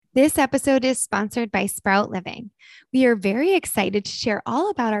This episode is sponsored by Sprout Living. We are very excited to share all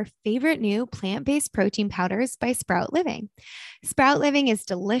about our favorite new plant based protein powders by Sprout Living. Sprout Living is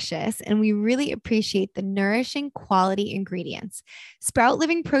delicious, and we really appreciate the nourishing quality ingredients. Sprout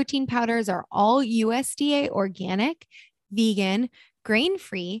Living protein powders are all USDA organic, vegan, grain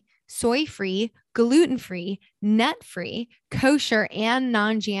free, soy free, gluten free, nut free, kosher, and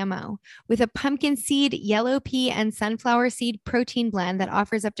non GMO, with a pumpkin seed, yellow pea, and sunflower seed protein blend that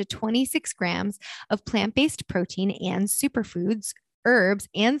offers up to 26 grams of plant based protein and superfoods. Herbs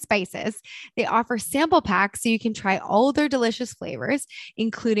and spices. They offer sample packs so you can try all their delicious flavors,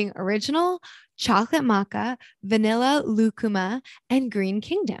 including original, chocolate maca, vanilla lucuma, and green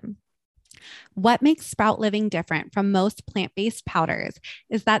kingdom. What makes Sprout Living different from most plant-based powders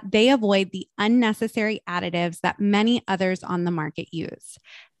is that they avoid the unnecessary additives that many others on the market use.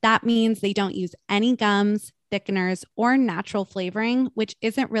 That means they don't use any gums, thickeners, or natural flavoring, which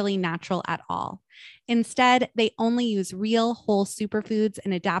isn't really natural at all. Instead, they only use real whole superfoods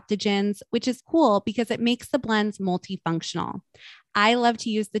and adaptogens, which is cool because it makes the blends multifunctional. I love to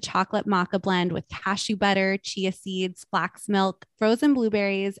use the chocolate maca blend with cashew butter, chia seeds, flax milk, frozen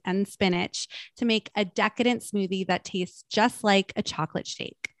blueberries, and spinach to make a decadent smoothie that tastes just like a chocolate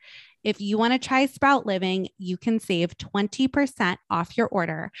shake. If you want to try Sprout Living, you can save 20% off your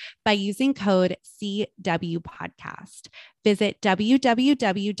order by using code CWPodcast. Visit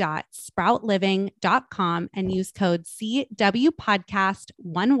www.sproutliving.com and use code CWPodcast,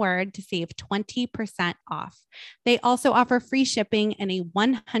 one word, to save 20% off. They also offer free shipping and a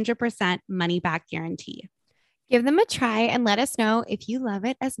 100% money back guarantee. Give them a try and let us know if you love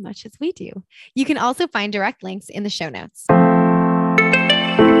it as much as we do. You can also find direct links in the show notes.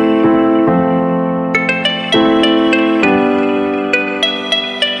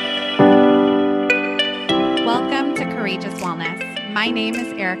 Welcome to Courageous Wellness. My name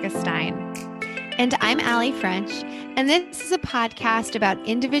is Erica Stein. And I'm Allie French. And this is a podcast about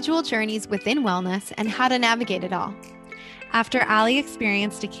individual journeys within wellness and how to navigate it all. After Allie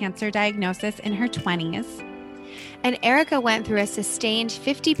experienced a cancer diagnosis in her 20s, and Erica went through a sustained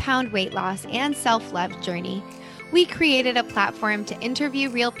 50-pound weight loss and self-love journey, we created a platform to interview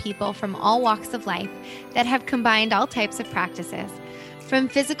real people from all walks of life that have combined all types of practices. From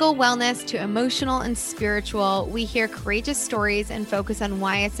physical wellness to emotional and spiritual, we hear courageous stories and focus on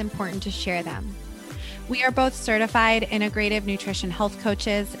why it's important to share them. We are both certified integrative nutrition health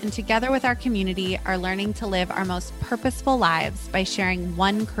coaches, and together with our community are learning to live our most purposeful lives by sharing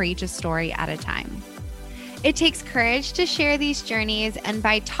one courageous story at a time. It takes courage to share these journeys, and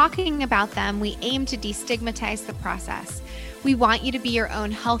by talking about them, we aim to destigmatize the process. We want you to be your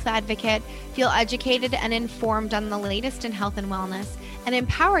own health advocate, feel educated and informed on the latest in health and wellness, and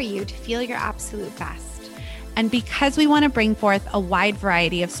empower you to feel your absolute best. And because we want to bring forth a wide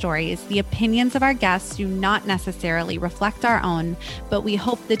variety of stories, the opinions of our guests do not necessarily reflect our own, but we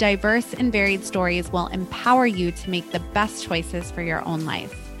hope the diverse and varied stories will empower you to make the best choices for your own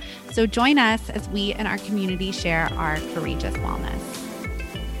life. So join us as we and our community share our courageous wellness.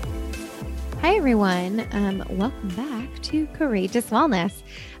 Hi, everyone. Welcome back to Courageous Wellness.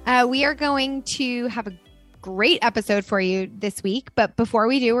 We are going to have a great episode for you this week. But before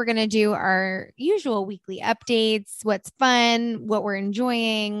we do, we're going to do our usual weekly updates, what's fun, what we're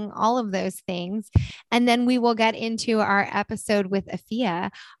enjoying, all of those things. And then we will get into our episode with Afia,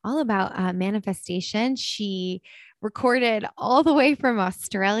 all about manifestation. She recorded all the way from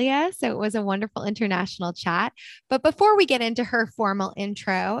Australia. So it was a wonderful international chat. But before we get into her formal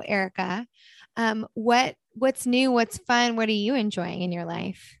intro, Erica, what's new? What's fun? What are you enjoying in your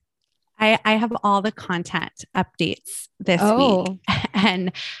life? I have all the content updates this week,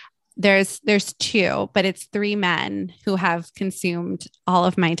 and there's two, but it's three men who have consumed all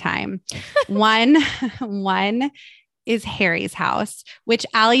of my time. One is Harry's house, which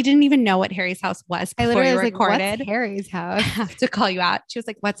Allie didn't even know what Harry's house was before we recorded. Like, what's Harry's house? I have to call you out. She was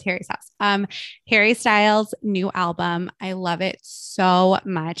like, "What's Harry's house?" Harry Styles' new album. I love it so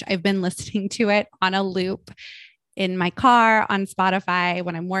much. I've been listening to it on a loop in my car, on Spotify,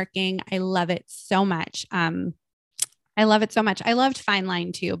 when I'm working. I love it so much. I love it so much. I loved Fine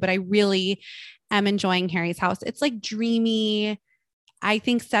Line too, but I really am enjoying Harry's house. It's like dreamy, I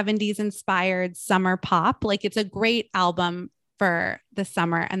think 70s inspired summer pop. Like, it's a great album for the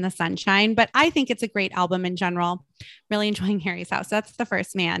summer and the sunshine, but I think it's a great album in general. Really enjoying Harry's house. That's the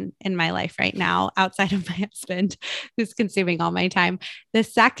first man in my life right now, outside of my husband, who's consuming all my time. The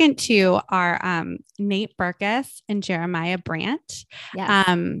second two are Nate Berkus and Jeremiah Brant. Yes.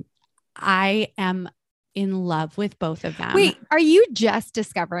 I am in love with both of them. Wait, are you just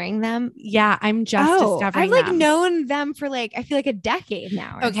discovering them? Yeah, I'm just discovering I've like them. known them for like, I feel like a decade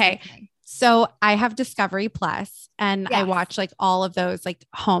now. Okay. So I have Discovery Plus and I Yes. watch like all of those like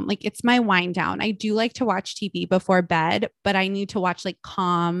home, like it's my wind down. I do like to watch TV before bed, but I need to watch like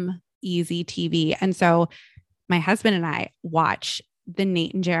calm, easy TV. And so my husband and I watch the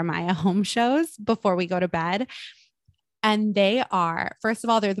Nate and Jeremiah home shows before we go to bed. And they are, first of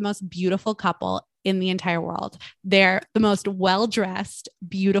all, they're the most beautiful couple in the entire world. They're the most well-dressed,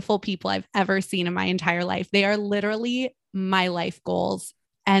 beautiful people I've ever seen in my entire life. They are literally my life goals.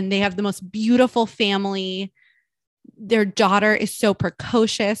 And they have the most beautiful family. Their daughter is so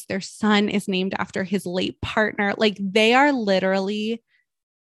precocious. Their son is named after his late partner. Like they are literally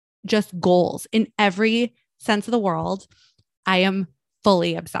just goals in every sense of the world. I am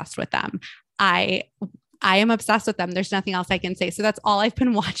fully obsessed with them. I am obsessed with them. There's nothing else I can say. So that's all I've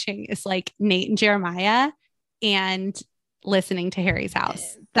been watching is like Nate and Jeremiah and listening to Harry's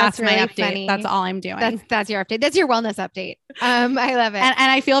House. That's really my update. Funny. That's all I'm doing. That's your update. That's your wellness update. I love it.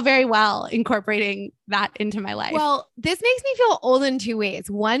 And I feel very well incorporating that into my life. Well, this makes me feel old in two ways.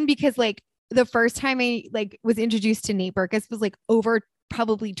 One, because like the first time I like was introduced to Nate Berkus was like over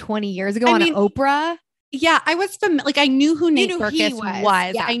probably 20 years ago on Oprah. Yeah, I was familiar. Like I knew who Nate Berkus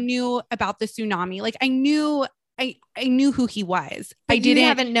was. Yeah. I knew about the tsunami. Like I knew who he was. But you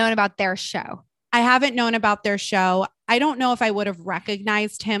haven't known about their show. I haven't known about their show. I don't know if I would have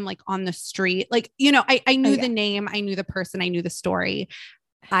recognized him like on the street. Like, you know, I knew the name, I knew the person, I knew the story.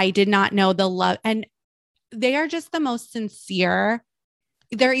 I did not know the love. And they are just the most sincere.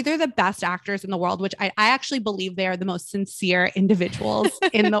 They're either the best actors in the world, which I actually believe they are the most sincere individuals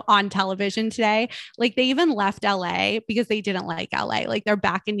on television today. Like they even left LA because they didn't like LA. Like they're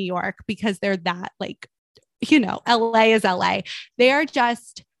back in New York because they're that like, you know, LA is LA. They are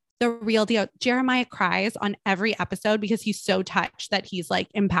just the real deal. Jeremiah cries on every episode because he's so touched that he's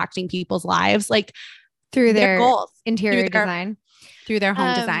like impacting people's lives, like through their goals, interior design, through their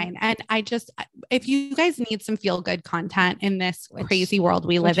home design. And I just, if you guys need some feel good content in this crazy world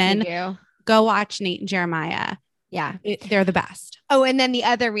we live in, go watch Nate and Jeremiah. Yeah. They're the best. Oh, and then the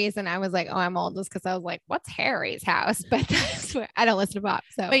other reason I was like, oh, I'm old is because I was like, what's Harry's House? But that's what, I don't listen to Bop.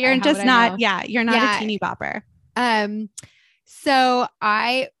 So, but you're just not, you're not a teeny bopper. So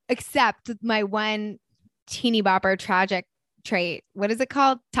I accept my one teeny bopper tragic trait. What is it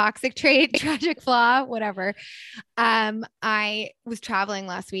called? Toxic trait, tragic flaw, whatever. I was traveling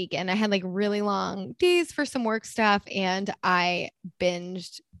last week and I had like really long days for some work stuff. And I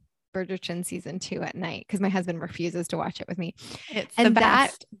binged Bridgerton season 2 at night because my husband refuses to watch it with me. It's the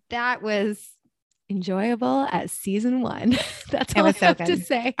best. That was enjoyable as season 1. That's all I have to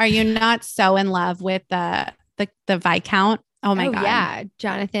say. Are you not so in love with the Viscount? Oh my God. Yeah.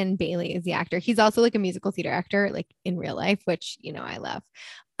 Jonathan Bailey is the actor. He's also like a musical theater actor, like in real life, which, you know, I love.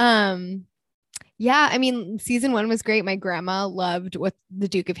 Yeah. I mean, season 1 was great. My grandma loved what the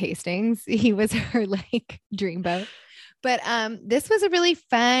Duke of Hastings. He was her like dreamboat. But this was a really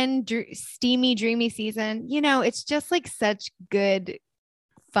fun, steamy, dreamy season. You know, it's just like such good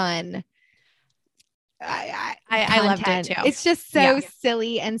fun. I loved it too. It's just so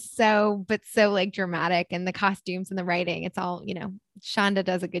silly and so like dramatic, and the costumes and the writing. It's all, you know, Shonda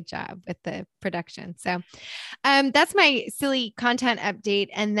does a good job with the production. So that's my silly content update.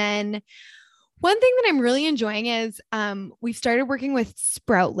 And then one thing that I'm really enjoying is we've started working with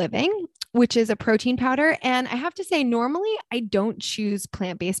Sprout Living, which is a protein powder. And I have to say, normally I don't choose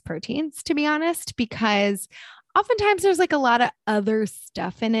plant-based proteins, to be honest, because oftentimes there's like a lot of other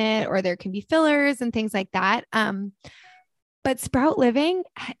stuff in it, or there can be fillers and things like that. But Sprout Living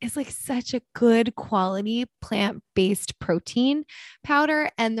is like such a good quality plant-based protein powder.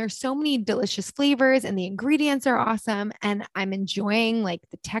 And there's so many delicious flavors and the ingredients are awesome. And I'm enjoying like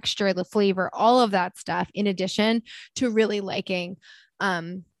the texture, the flavor, all of that stuff, in addition to really liking,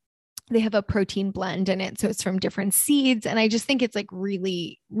 they have a protein blend in it. So it's from different seeds. And I just think it's like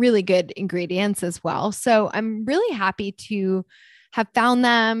really, really good ingredients as well. So I'm really happy to have found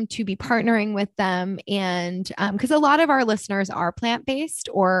them, to be partnering with them. And because a lot of our listeners are plant-based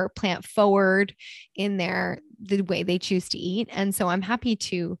or plant forward in the way they choose to eat. And so I'm happy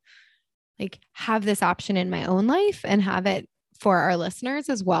to like have this option in my own life and have it for our listeners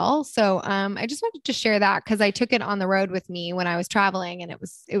as well. So I just wanted to share that because I took it on the road with me when I was traveling, and it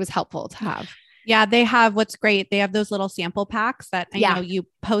was helpful to have. Yeah, they have, what's great, they have those little sample packs that I know you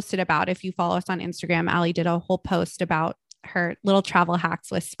posted about. If you follow us on Instagram, Allie did a whole post about her little travel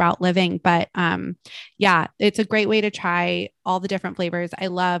hacks with Sprout Living. But yeah, it's a great way to try all the different flavors. I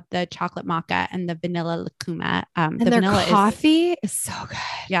love the chocolate maca and the vanilla lucuma. And the their vanilla coffee is so good.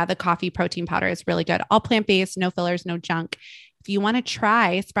 Yeah, the coffee protein powder is really good. All plant-based, no fillers, no junk. If you want to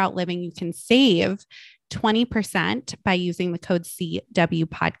try Sprout Living, you can save 20% by using the code CW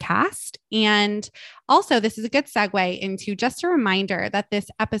podcast. And also, this is a good segue into just a reminder that this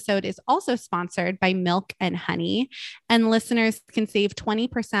episode is also sponsored by Milk and Honey, and listeners can save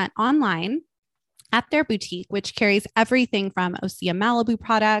 20% online at their boutique, which carries everything from Osea Malibu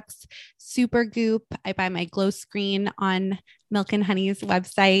products, Super Goop. I buy my glow screen on Milk and Honey's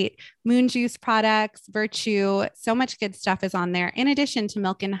website, Moon Juice products, Virtue. So much good stuff is on there, in addition to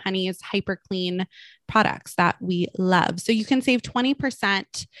Milk and Honey's hyper clean products that we love. So you can save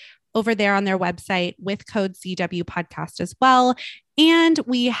 20% over there on their website with code CW podcast as well. And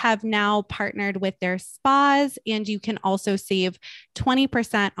we have now partnered with their spas, and you can also save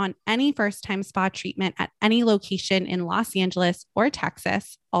 20% on any first time spa treatment at any location in Los Angeles or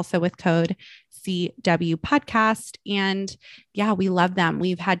Texas, also with code CW podcast. And yeah, we love them.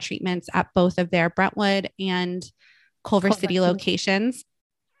 We've had treatments at both of their Brentwood and Culver City locations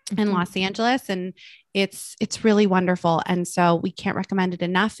in Los Angeles, and it's really wonderful. And so we can't recommend it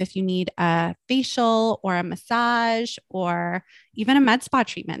enough if you need a facial or a massage or even a med spa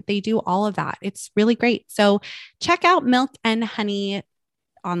treatment. They do all of that. It's really great. So check out Milk and Honey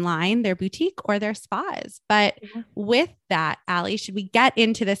online, their boutique or their spas. But with that, Allie, should we get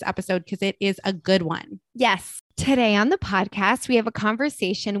into this episode? Because it is a good one. Yes. Today on the podcast, we have a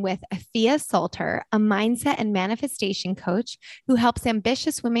conversation with Afia Salter, a mindset and manifestation coach who helps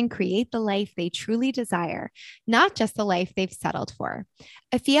ambitious women create the life they truly desire, not just the life they've settled for.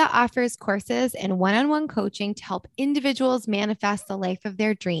 Afia offers courses and one-on-one coaching to help individuals manifest the life of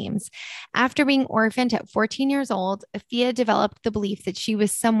their dreams. After being orphaned at 14 years old, Afia developed the belief that she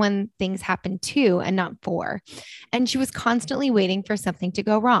was someone things happened to and not for, and she was constantly waiting for something to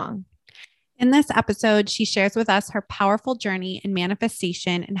go wrong. In this episode, she shares with us her powerful journey in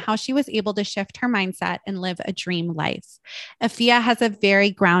manifestation and how she was able to shift her mindset and live a dream life. Afia has a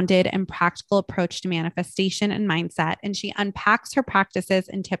very grounded and practical approach to manifestation and mindset, and she unpacks her practices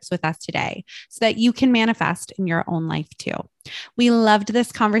and tips with us today so that you can manifest in your own life too. We loved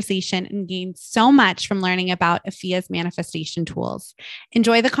this conversation and gained so much from learning about Afia's manifestation tools.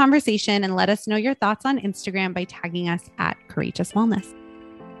 Enjoy the conversation and let us know your thoughts on Instagram by tagging us at Courageous Wellness.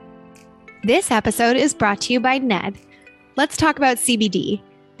 This episode is brought to you by Ned. Let's talk about CBD.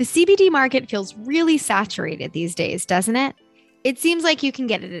 The CBD market feels really saturated these days, doesn't it? It seems like you can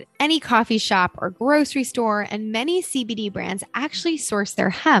get it at any coffee shop or grocery store, and many CBD brands actually source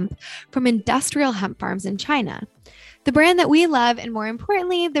their hemp from industrial hemp farms in China. The brand that we love, and more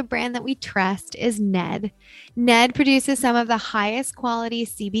importantly, the brand that we trust, is Ned. Ned produces some of the highest quality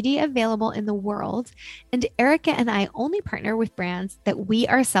CBD available in the world, and Erica and I only partner with brands that we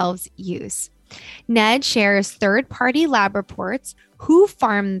ourselves use. Ned shares third-party lab reports, who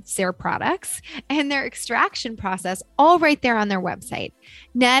farms their products, and their extraction process all right there on their website.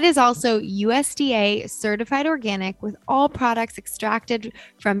 Ned is also USDA certified organic, with all products extracted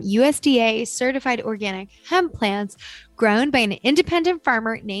from USDA certified organic hemp plants grown by an independent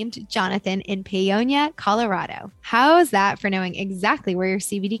farmer named Jonathan in Paonia, Colorado. How is that for knowing exactly where your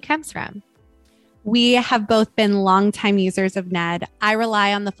CBD comes from? We have both been longtime users of Ned. I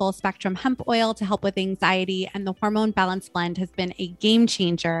rely on the full spectrum hemp oil to help with anxiety, and the hormone balance blend has been a game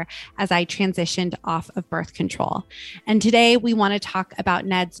changer as I transitioned off of birth control. And today we want to talk about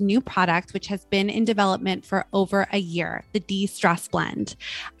Ned's new product, which has been in development for over a year, the De-Stress Blend.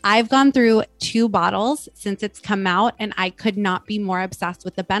 I've gone through 2 bottles since it's come out, and I could not be more obsessed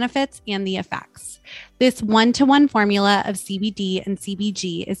with the benefits and the effects. This 1-to-1 formula of CBD and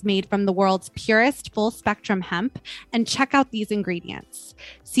CBG is made from the world's purest full spectrum hemp, and check out these ingredients.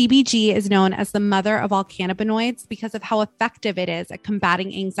 CBG is known as the mother of all cannabinoids because of how effective it is at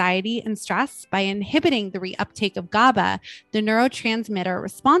combating anxiety and stress by inhibiting the reuptake of GABA, the neurotransmitter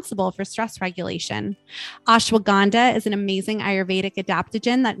responsible for stress regulation. Ashwagandha is an amazing Ayurvedic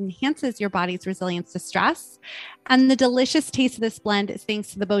adaptogen that enhances your body's resilience to stress. And the delicious taste of this blend is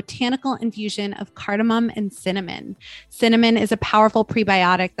thanks to the botanical infusion of cardamom and cinnamon. Cinnamon is a powerful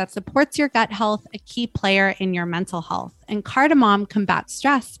prebiotic that supports your gut health, a key player in your mental health. And cardamom combats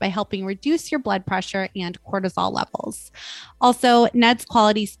stress by helping reduce your blood pressure and cortisol levels. Also, Ned's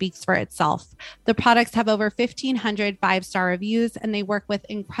quality speaks for itself. The products have over 1,500 5-star reviews, and they work with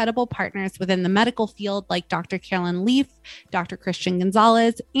incredible partners within the medical field like Dr. Carolyn Leaf, Dr. Christian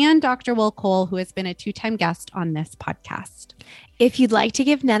Gonzalez, and Dr. Will Cole, who has been a 2-time guest on this podcast. If you'd like to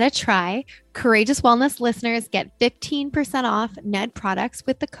give Ned a try, Courageous Wellness listeners get 15% off Ned products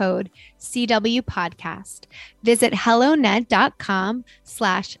with the code CW Podcast. Visit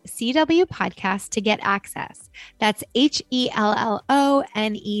helloned.com/CW Podcast to get access. That's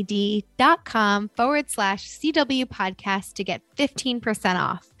HELLONED.com/CW Podcast to get 15%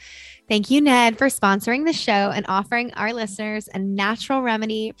 off. Thank you, Ned, for sponsoring the show and offering our listeners a natural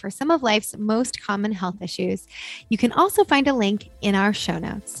remedy for some of life's most common health issues. You can also find a link in our show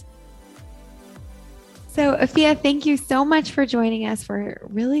notes. So, Afia, thank you so much for joining us. We're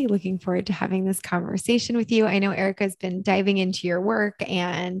really looking forward to having this conversation with you. I know Erica's been diving into your work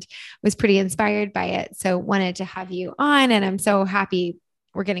and was pretty inspired by it. So, wanted to have you on, and I'm so happy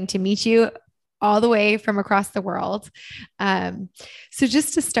we're getting to meet you all the way from across the world. So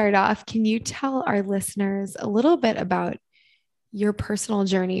just to start off, can you tell our listeners a little bit about your personal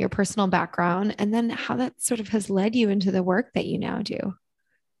journey, your personal background, and then how that sort of has led you into the work that you now do?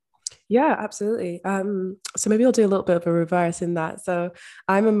 Yeah, absolutely. So maybe I'll do a little bit of a reverse in that. So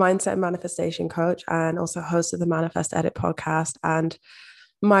I'm a mindset and manifestation coach and also host of the Manifest Edit podcast. And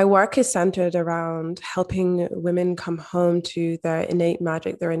my work is centered around helping women come home to their innate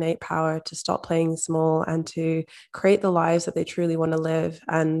magic, their innate power, to stop playing small and to create the lives that they truly want to live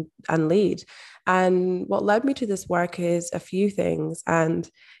and lead. And what led me to this work is a few things. And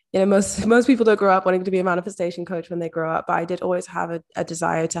most people don't grow up wanting to be a manifestation coach when they grow up, but I did always have a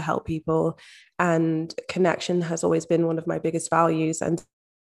desire to help people, and connection has always been one of my biggest values. And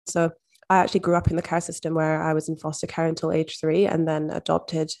so I actually grew up in the care system where I was in foster care until age 3 and then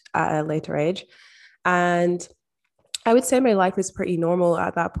adopted at a later age. And I would say my life was pretty normal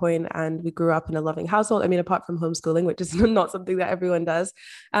at that point, and we grew up in a loving household. I mean, apart from homeschooling, which is not something that everyone does.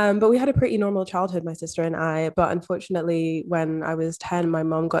 But we had a pretty normal childhood, my sister and I. But unfortunately, when I was 10, my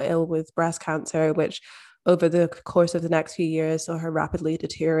mom got ill with breast cancer, which over the course of the next few years saw her rapidly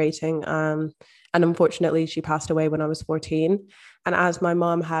deteriorating. And unfortunately, she passed away when I was 14. And as my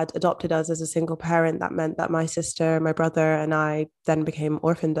mom had adopted us as a single parent, that meant that my sister, my brother, and I then became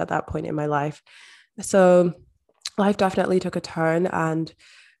orphaned at that point in my life. So life definitely took a turn, and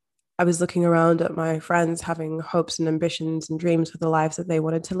I was looking around at my friends having hopes and ambitions and dreams for the lives that they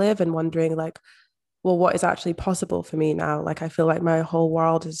wanted to live, and wondering like, well, what is actually possible for me now? Like, I feel like my whole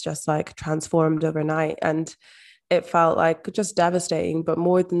world is just like transformed overnight. And it felt like just devastating. But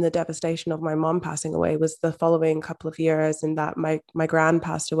more than the devastation of my mom passing away was the following couple of years, in that my grand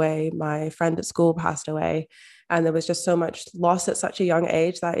passed away, my friend at school passed away, and there was just so much loss at such a young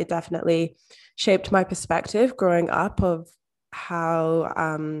age that it definitely shaped my perspective growing up of how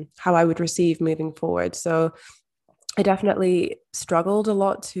I would receive moving forward. So I definitely struggled a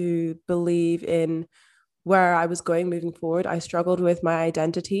lot to believe in where I was going moving forward. I struggled with my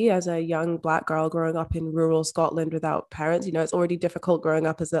identity as a young Black girl growing up in rural Scotland without parents. It's already difficult growing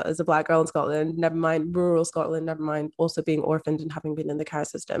up as a Black girl in Scotland, never mind rural Scotland, never mind also being orphaned and having been in the care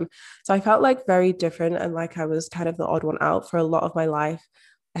system. So I felt like very different, and like I was kind of the odd one out for a lot of my life.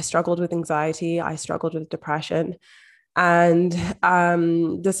 I struggled with anxiety. I struggled with depression. And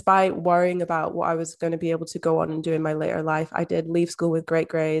despite worrying about what I was going to be able to go on and do in my later life, I did leave school with great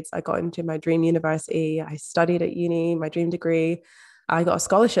grades. I got into my dream university. I studied at uni, my dream degree. I got a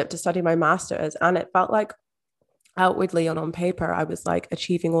scholarship to study my master's. And it felt like outwardly and on paper, I was like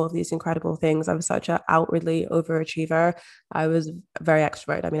achieving all of these incredible things. I was such an outwardly overachiever. I was very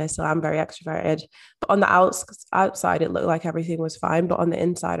extroverted. I mean, I still am very extroverted. But on the outside, it looked like everything was fine. But on the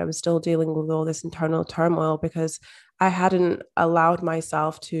inside, I was still dealing with all this internal turmoil because I hadn't allowed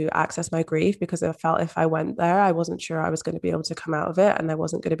myself to access my grief, because I felt if I went there, I wasn't sure I was going to be able to come out of it, and I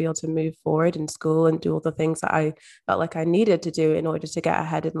wasn't going to be able to move forward in school and do all the things that I felt like I needed to do in order to get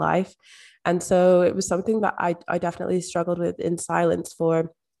ahead in life. And so it was something that I definitely struggled with in silence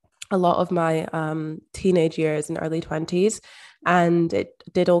for a lot of my teenage years and early 20s. And it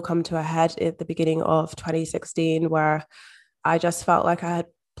did all come to a head at the beginning of 2016, where I just felt like I had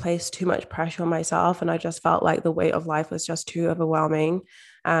placed too much pressure on myself, and I just felt like the weight of life was just too overwhelming.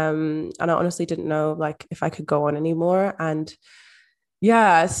 And I honestly didn't know like if I could go on anymore. And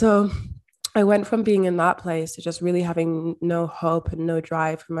yeah, so I went from being in that place to just really having no hope and no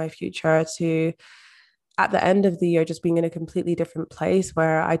drive for my future, to at the end of the year just being in a completely different place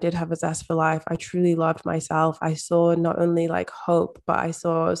where I did have a zest for life. I truly loved myself. I saw not only like hope, but I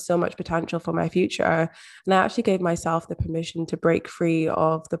saw so much potential for my future. And I actually gave myself the permission to break free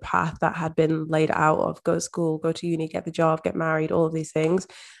of the path that had been laid out of go to school, go to uni, get the job, get married, all of these things.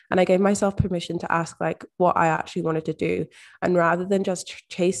 And I gave myself permission to ask like what I actually wanted to do. And rather than just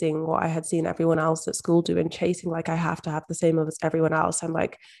chasing what I had seen everyone else at school do, and chasing like I have to have the same as everyone else, I'm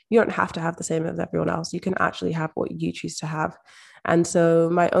like, you don't have to have the same as everyone else. You can can actually have what you choose to have. And so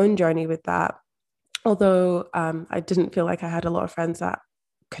my own journey with that, although I didn't feel like I had a lot of friends that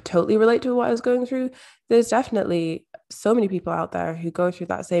could totally relate to what I was going through, there's definitely so many people out there who go through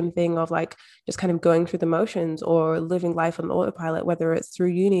that same thing of like just kind of going through the motions or living life on autopilot, whether it's through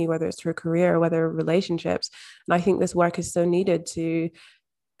uni, whether it's through career, whether relationships. And I think this work is so needed to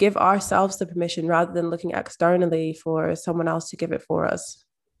give ourselves the permission rather than looking externally for someone else to give it for us.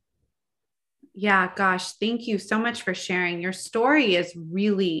 Yeah, gosh, thank you so much for sharing. Your story is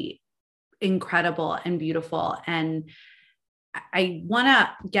really incredible and beautiful. And I want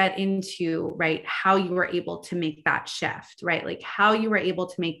to get into, right, how you were able to make that shift, right? Like how you were able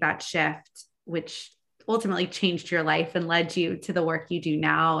to make that shift, which ultimately changed your life and led you to the work you do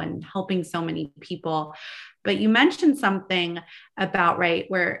now and helping so many people. But you mentioned something about, right,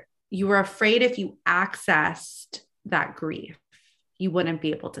 where you were afraid if you accessed that grief, you wouldn't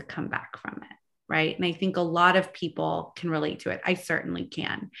be able to come back from it, right? And I think a lot of people can relate to it. I certainly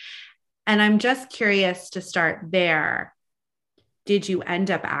can. And I'm just curious to start there. Did you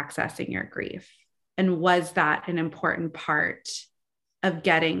end up accessing your grief? And was that an important part of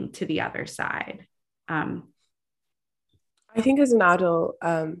getting to the other side? I think as an adult,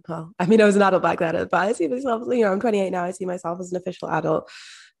 well, I mean, I was an adult back then, but I see myself, I'm 28 now, I see myself as an official adult.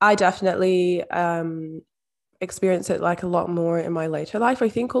 I definitely experience it like a lot more in my later life. I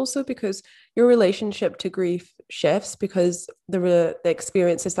think also because your relationship to grief shifts because the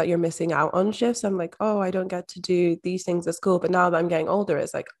experiences that you're missing out on shifts. I'm like, oh, I don't get to do these things at school. But now that I'm getting older,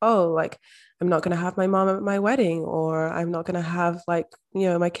 it's like, oh, like I'm not going to have my mom at my wedding, or I'm not going to have like,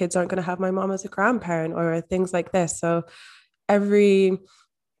 my kids aren't going to have my mom as a grandparent or things like this. So every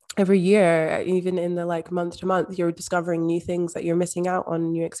year, even in the like month to month, you're discovering new things that you're missing out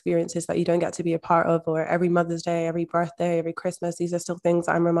on, new experiences that you don't get to be a part of. Or every Mother's Day, every birthday, every Christmas, these are still things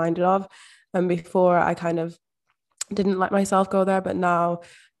I'm reminded of. And before I kind of didn't let myself go there, but now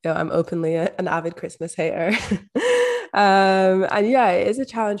I'm openly an avid Christmas hater. And yeah, it is a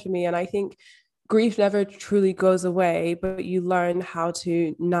challenge for me. And I think grief never truly goes away, but you learn how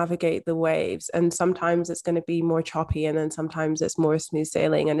to navigate the waves. And sometimes it's going to be more choppy, and then sometimes it's more smooth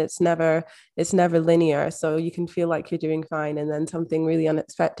sailing, and it's never linear. So you can feel like you're doing fine, and then something really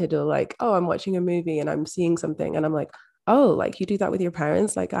unexpected, or like, oh, I'm watching a movie and I'm seeing something and I'm like, oh, like you do that with your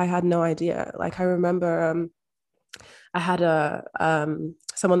parents? Like I had no idea. Like I remember I had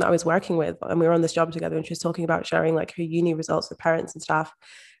someone that I was working with, and we were on this job together, and she was talking about sharing like her uni results with parents and stuff.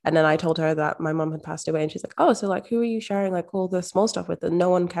 And then I told her that my mom had passed away, and she's like, oh, so like who are you sharing like all the small stuff with that no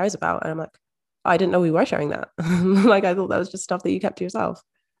one cares about? And I'm like, oh, I didn't know we were sharing that. Like I thought that was just stuff that you kept to yourself.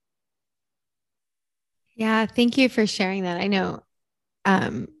 Yeah, thank you for sharing that. I know,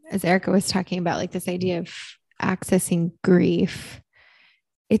 as Erica was talking about, like this idea of accessing grief,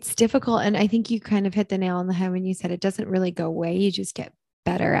 it's difficult. And I think you kind of hit the nail on the head when you said it doesn't really go away. You just get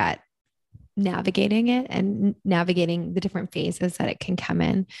better at navigating it and navigating the different phases that it can come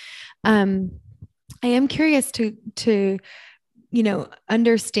in. I am curious to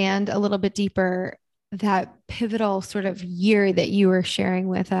understand a little bit deeper that pivotal sort of year that you were sharing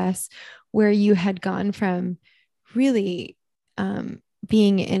with us, where you had gone from really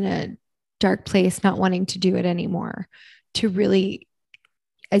being in a dark place, not wanting to do it anymore, to really,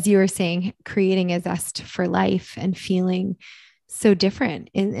 as you were saying, creating a zest for life and feeling so different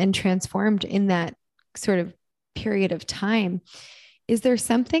and transformed in that sort of period of time. Is there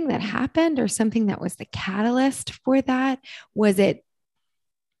something that happened or something that was the catalyst for that? Was it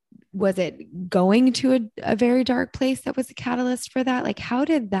going to a very dark place that was the catalyst for that? Like, how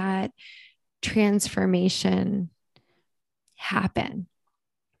did that transformation happen?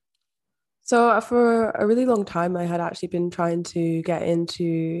 So for a really long time, I had actually been trying to get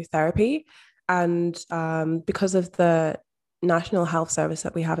into therapy. And because of the National Health Service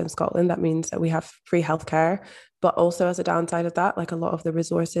that we have in Scotland, that means that we have free healthcare. But also as a downside of that, like a lot of the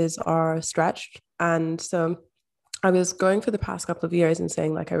resources are stretched. And so I was going for the past couple of years and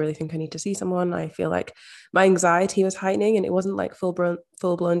saying, like, I really think I need to see someone. I feel like my anxiety was heightening, and it wasn't like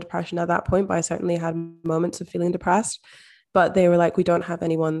full-blown depression at that point, but I certainly had moments of feeling depressed. But they were like, we don't have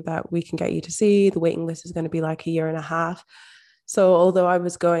anyone that we can get you to see. The waiting list is going to be like a year and a half. So although I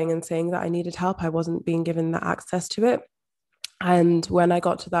was going and saying that I needed help, I wasn't being given the access to it. And when I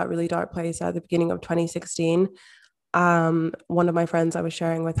got to that really dark place at the beginning of 2016, one of my friends, I was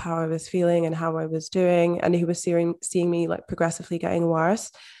sharing with how I was feeling and how I was doing, and he was seeing me like progressively getting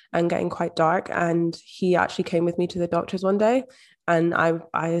worse and getting quite dark. And he actually came with me to the doctors one day, and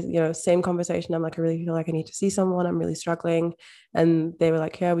same conversation. I'm like, I really feel like I need to see someone. I'm really struggling, and they were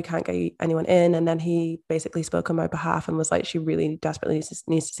like, yeah, we can't get anyone in. And then he basically spoke on my behalf and was like, she really desperately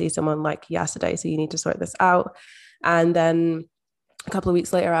needs to see someone like yesterday, so you need to sort this out. And then a couple of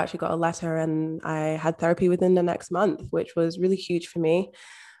weeks later, I actually got a letter and I had therapy within the next month, which was really huge for me.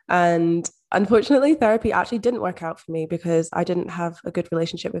 And unfortunately, therapy actually didn't work out for me because I didn't have a good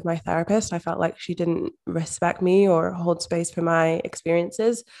relationship with my therapist. I felt like she didn't respect me or hold space for my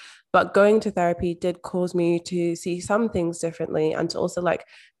experiences. But going to therapy did cause me to see some things differently and to also like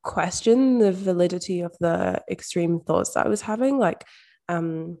question the validity of the extreme thoughts that I was having. Like,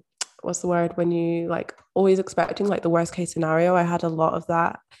 what's the word, when you like always expecting like the worst case scenario. I had a lot of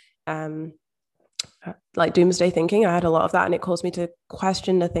that, um like doomsday thinking. I had a lot of that, and it caused me to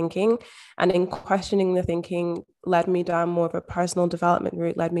question the thinking. And in questioning the thinking led me down more of a personal development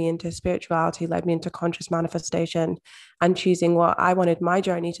route, led me into spirituality, led me into conscious manifestation and choosing what I wanted my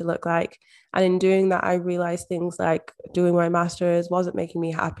journey to look like. And in doing that, I realized things like doing my master's wasn't making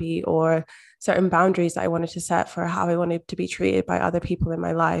me happy, or certain boundaries that I wanted to set for how I wanted to be treated by other people in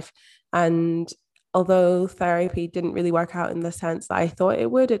my life. And although therapy didn't really work out in the sense that I thought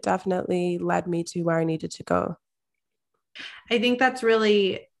it would, it definitely led me to where I needed to go. I think that's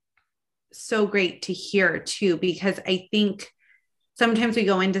really so great to hear too, because I think sometimes we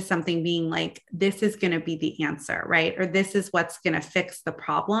go into something being like, this is going to be the answer, right? Or this is what's going to fix the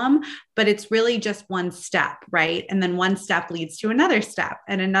problem, but it's really just one step, right? And then one step leads to another step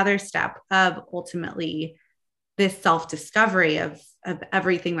and another step of ultimately this self-discovery of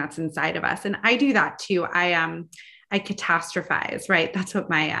everything that's inside of us. And I do that too. I catastrophize, right? That's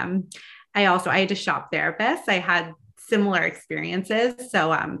what I had a shop therapist. I had similar experiences. So,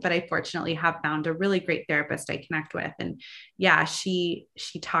 but I fortunately have found a really great therapist I connect with. And yeah, she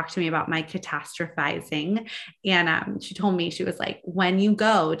talked to me about my catastrophizing. And she told me, she was like, when you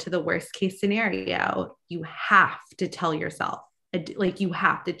go to the worst case scenario, you have to tell yourself, like, you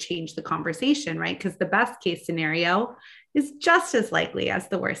have to change the conversation, right? Because the best case scenario is just as likely as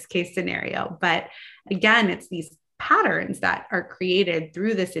the worst case scenario. But again, it's these patterns that are created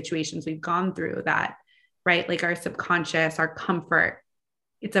through the situations we've gone through that, right? Like our subconscious, our comfort,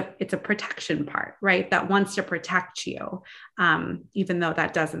 it's a protection part, right? That wants to protect you, even though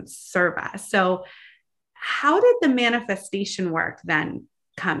that doesn't serve us. So how did the manifestation work then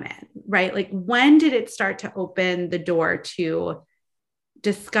come in, right? Like, when did it start to open the door to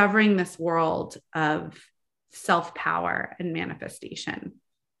discovering this world of self-power and manifestation?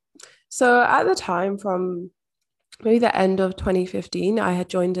 So at the time, from maybe the end of 2015, I had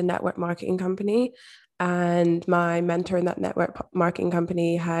joined a network marketing company, and my mentor in that network marketing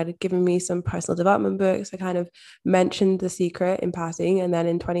company had given me some personal development books. I kind of mentioned The Secret in passing. And then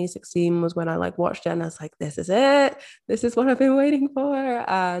in 2016 was when I like watched it and I was like, this is it. This is what I've been waiting for.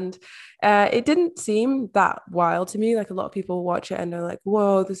 And it didn't seem that wild to me. Like, a lot of people watch it and they're like,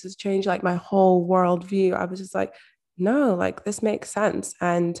 whoa, this has changed like my whole worldview. I was just like, no, like this makes sense.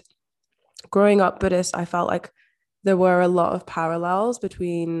 And growing up Buddhist, I felt like there were a lot of parallels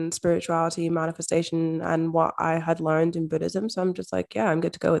between spirituality, manifestation, and what I had learned in Buddhism. So I'm just like, yeah, I'm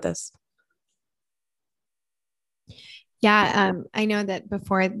good to go with this. Yeah, I know that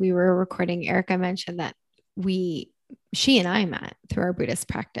before we were recording, Erica mentioned that she and I met through our Buddhist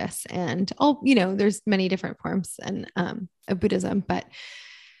practice, and there's many different forms of Buddhism, but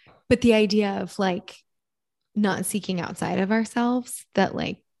the idea of like not seeking outside of ourselves, that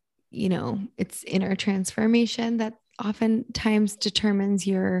like, it's inner transformation that oftentimes determines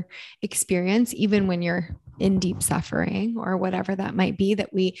your experience, even when you're in deep suffering or whatever that might be,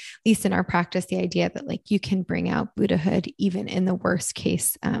 that we, at least in our practice, the idea that like you can bring out Buddhahood even in the worst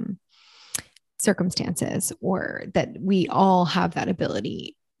case circumstances, or that we all have that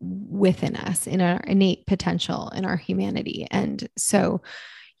ability within us, in our innate potential, in our humanity. And so,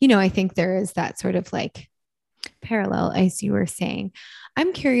 I think there is that sort of like parallel, as you were saying.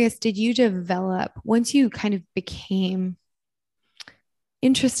 I'm curious, did you develop, once you kind of became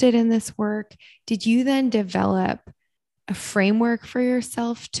interested in this work, did you then develop a framework for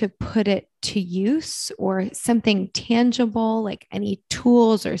yourself to put it to use, or something tangible, like any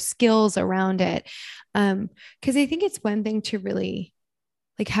tools or skills around it? Because I think it's one thing to really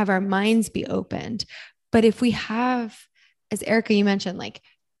like have our minds be opened, but if we have, as Erica, you mentioned, like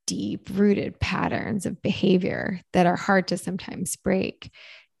deep rooted patterns of behavior that are hard to sometimes break,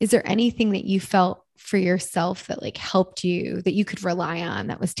 is there anything that you felt for yourself that like helped you, that you could rely on,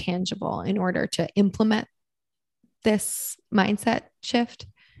 that was tangible in order to implement this mindset shift?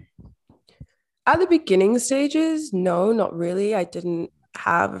 At the beginning stages, no, not really. I didn't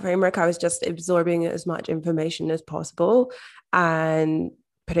have a framework. I was just absorbing as much information as possible and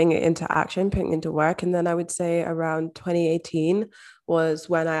putting it into action, putting it into work. And then I would say around 2018 was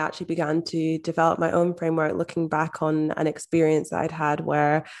when I actually began to develop my own framework, looking back on an experience that I'd had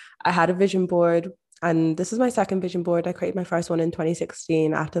where I had a vision board. And this is my second vision board. I created my first one in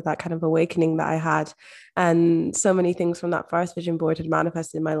 2016 after that kind of awakening that I had. And so many things from that first vision board had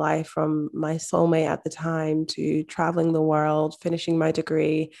manifested in my life, from my soulmate at the time to traveling the world, finishing my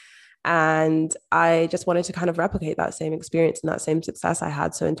degree. And I just wanted to kind of replicate that same experience and that same success I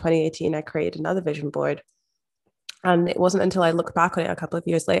had. So in 2018, I created another vision board. And it wasn't until I looked back on it a couple of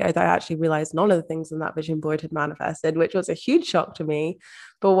years later that I actually realized none of the things in that vision board had manifested, which was a huge shock to me.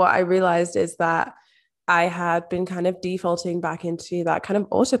 But what I realized is that I had been kind of defaulting back into that kind of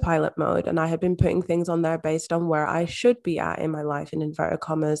autopilot mode. And I had been putting things on there based on where I should be at in my life, in inverted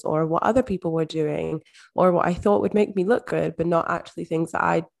commas, or what other people were doing, or what I thought would make me look good, but not actually things that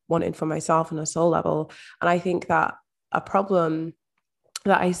I wanted for myself on a soul level. And I think that a problem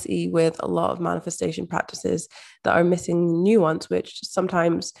that I see with a lot of manifestation practices that are missing nuance, which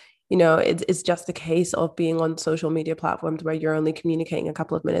sometimes, it's just a case of being on social media platforms where you're only communicating a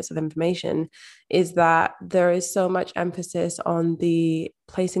couple of minutes of information, is that there is so much emphasis on the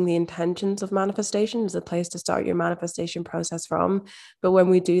placing the intentions of manifestation as a place to start your manifestation process from. But when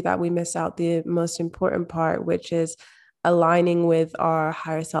we do that, we miss out the most important part, which is aligning with our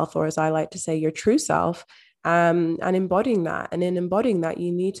higher self, or as I like to say, your true self. And embodying that. And in embodying that,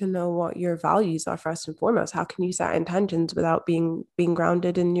 you need to know what your values are first and foremost. How can you set intentions without being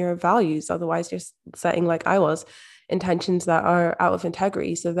grounded in your values? Otherwise, you're setting, like I was, intentions that are out of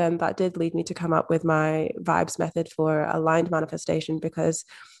integrity. So then that did lead me to come up with my vibes method for aligned manifestation, because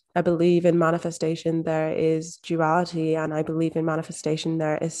I believe in manifestation there is duality, and I believe in manifestation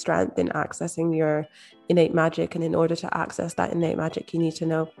there is strength in accessing your innate magic. And in order to access that innate magic, you need to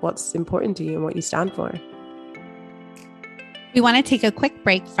know what's important to you and what you stand for. We want to take a quick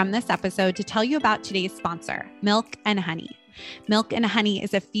break from this episode to tell you about today's sponsor, Milk and Honey. Milk and Honey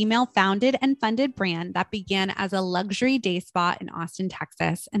is a female-founded and funded brand that began as a luxury day spa in Austin,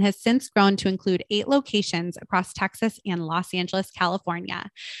 Texas, and has since grown to include 8 locations across Texas and Los Angeles, California,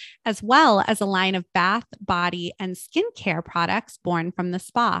 as well as a line of bath, body, and skincare products born from the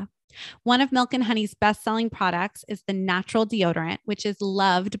spa. One of Milk and Honey's best-selling products is the natural deodorant, which is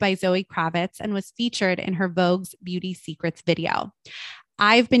loved by Zoe Kravitz and was featured in her Vogue's Beauty Secrets video.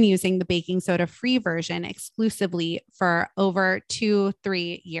 I've been using the baking soda free version exclusively for over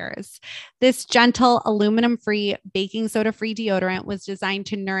 2-3 years. This gentle aluminum free baking soda free deodorant was designed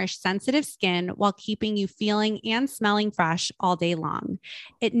to nourish sensitive skin while keeping you feeling and smelling fresh all day long.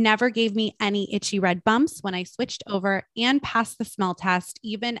 It never gave me any itchy red bumps when I switched over and passed the smell test,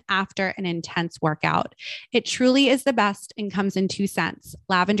 even after an intense workout. It truly is the best and comes in 2 scents: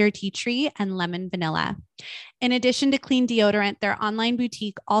 lavender tea tree and lemon vanilla. In addition to clean deodorant, their online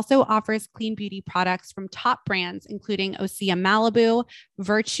boutique also offers clean beauty products from top brands, including Osea Malibu,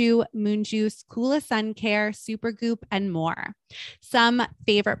 Virtue, Moon Juice, Kula Sun Care, Supergoop, and more. Some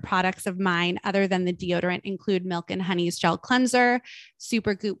favorite products of mine, other than the deodorant, include Milk and Honey's Gel Cleanser,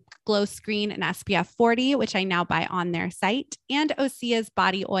 Supergoop Glow Screen and SPF 40, which I now buy on their site, and Osea's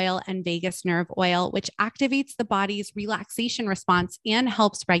Body Oil and Vagus Nerve Oil, which activates the body's relaxation response and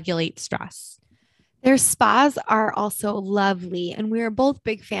helps regulate stress. Their spas are also lovely, and we are both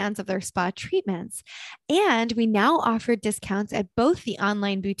big fans of their spa treatments. And we now offer discounts at both the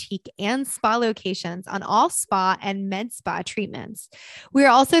online boutique and spa locations on all spa and med spa treatments. We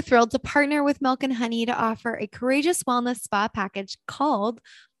are also thrilled to partner with Milk and Honey to offer a Courageous Wellness spa package called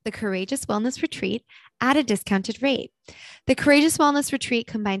the Courageous Wellness Retreat at a discounted rate. The Courageous Wellness Retreat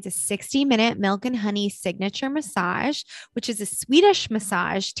combines a 60-minute Milk and Honey signature massage, which is a Swedish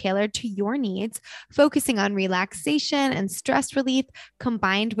massage tailored to your needs, focusing on relaxation and stress relief,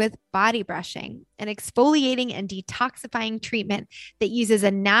 combined with body brushing, an exfoliating and detoxifying treatment that uses a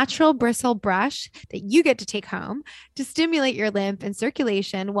natural bristle brush that you get to take home to stimulate your lymph and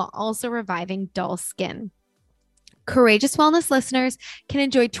circulation while also reviving dull skin. Courageous Wellness listeners can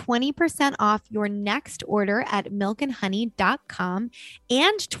enjoy 20% off your next order at milkandhoney.com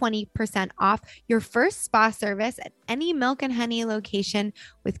and 20% off your first spa service at any Milk and Honey location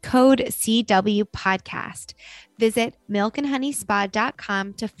with code CW podcast. Visit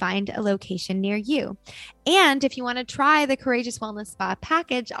milkandhoneyspa.com to find a location near you. And if you want to try the Courageous Wellness Spa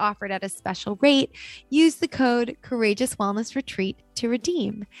package offered at a special rate, use the code Courageous Wellness Retreat to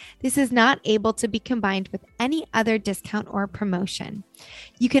redeem. This is not able to be combined with any other discount or promotion.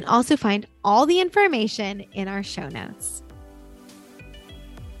 You can also find all the information in our show notes.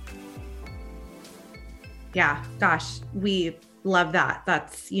 Yeah, gosh, we love that.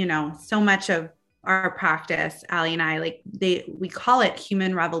 That's, so much of our practice, Allie and I, we call it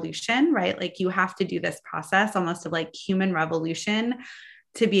human revolution, right? Like you have to do this process almost of like human revolution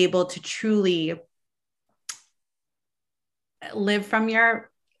to be able to truly live from your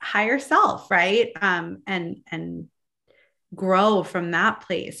higher self, right? And grow from that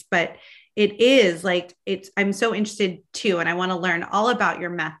place. But it is like, I'm so interested too. And I want to learn all about your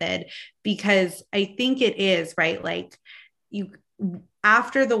method because I think it is, right? Like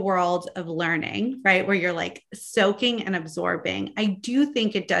after the world of learning, right, where you're like soaking and absorbing, I do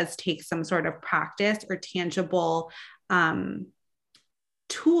think it does take some sort of practice or tangible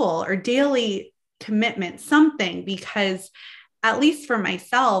tool or daily commitment, something, because at least for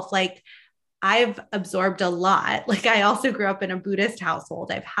myself, like I've absorbed a lot. Like I also grew up in a Buddhist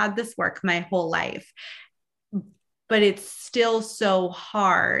household. I've had this work my whole life, but it's still so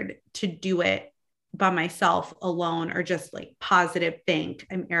hard to do it by myself alone or just like positive think,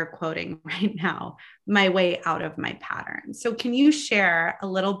 I'm air quoting right now, my way out of my pattern. So can you share a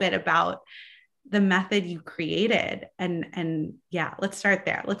little bit about the method you created? And yeah, let's start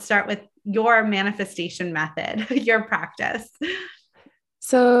there. Let's start with your manifestation method, your practice.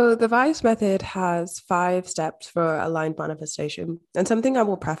 So the Vibes method has 5 steps for aligned manifestation. And something I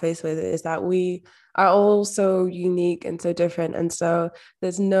will preface with is that we are all so unique and so different. And so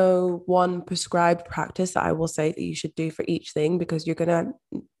there's no one prescribed practice that I will say that you should do for each thing, because you're going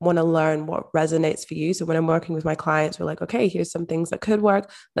to want to learn what resonates for you. So when I'm working with my clients, we're like, okay, here's some things that could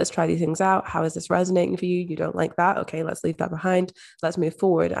work. Let's try these things out. How is this resonating for you? You don't like that? Okay, let's leave that behind. Let's move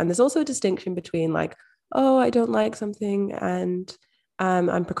forward. And there's also a distinction between like, oh, I don't like something and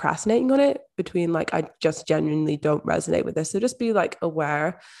I'm procrastinating on it, between like, I just genuinely don't resonate with this. So just be like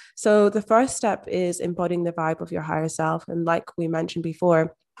aware. So the first step is embodying the vibe of your higher self. And like we mentioned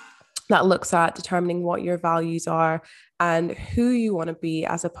before, that looks at determining what your values are and who you want to be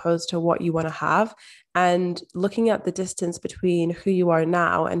as opposed to what you want to have, and looking at the distance between who you are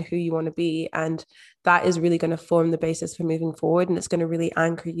now and who you want to be. And that is really going to form the basis for moving forward. And it's going to really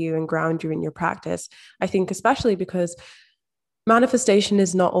anchor you and ground you in your practice. I think especially because manifestation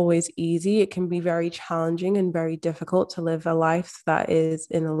is not always easy. It can be very challenging and very difficult to live a life that is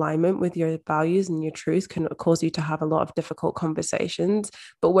in alignment with your values, and your truth can cause you to have a lot of difficult conversations.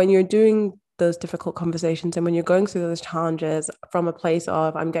 But when you're doing those difficult conversations and when you're going through those challenges from a place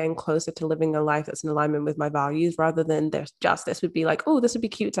of, I'm getting closer to living a life that's in alignment with my values, rather than there's just, this would be like, oh, this would be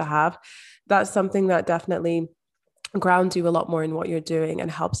cute to have. That's something that definitely grounds you a lot more in what you're doing and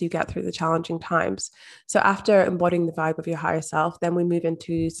helps you get through the challenging times. So after embodying the vibe of your higher self, then we move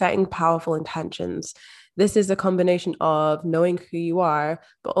into setting powerful intentions. This is a combination of knowing who you are,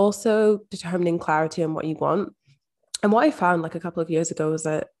 but also determining clarity on what you want. And what I found like a couple of years ago was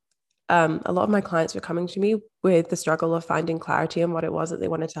that a lot of my clients were coming to me with the struggle of finding clarity on what it was that they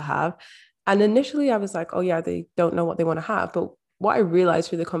wanted to have. And initially I was like, oh yeah, they don't know what they want to have. But what I realized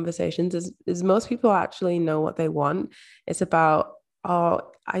through the conversations is most people actually know what they want. It's about, oh,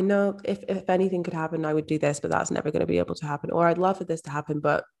 I know if anything could happen, I would do this, but that's never going to be able to happen. Or I'd love for this to happen,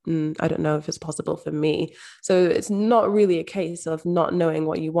 but I don't know if it's possible for me. So it's not really a case of not knowing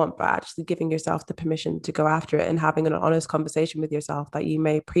what you want, but actually giving yourself the permission to go after it and having an honest conversation with yourself that you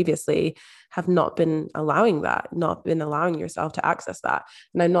may previously have not been allowing yourself to access that.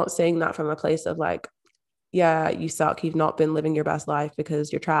 And I'm not saying that from a place of like, yeah, you suck, you've not been living your best life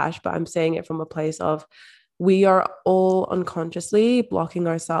because you're trash. But I'm saying it from a place of, we are all unconsciously blocking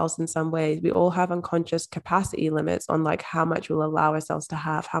ourselves in some ways. We all have unconscious capacity limits on like how much we'll allow ourselves to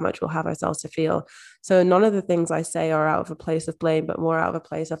have, how much we'll have ourselves to feel. So none of the things I say are out of a place of blame, but more out of a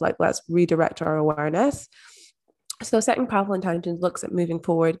place of like, let's redirect our awareness. So setting powerful intentions looks at moving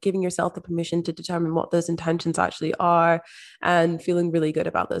forward, giving yourself the permission to determine what those intentions actually are, and feeling really good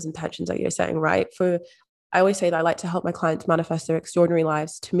about those intentions that you're setting, right? For I always say that I like to help my clients manifest their extraordinary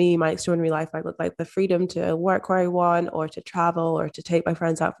lives. To me, my extraordinary life might look like the freedom to work where I want, or to travel, or to take my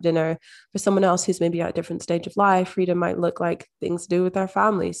friends out for dinner. For someone else who's maybe at a different stage of life, freedom might look like things to do with their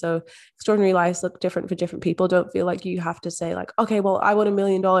family. So extraordinary lives look different for different people. Don't feel like you have to say like, okay, well, I want $1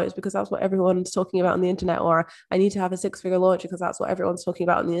 million because that's what everyone's talking about on the internet, or I need to have a 6-figure launch because that's what everyone's talking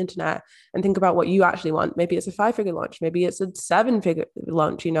about on the internet. And think about what you actually want. Maybe it's a 5-figure launch, maybe it's a 7-figure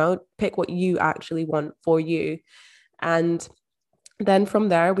launch, pick what you actually want for you. And then from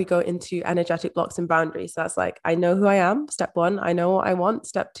there, we go into energetic blocks and boundaries. So that's like, I know who I am, step 1. I know what I want,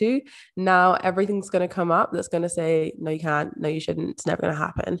 step 2. Now everything's going to come up that's going to say, no, you can't, no, you shouldn't, it's never going to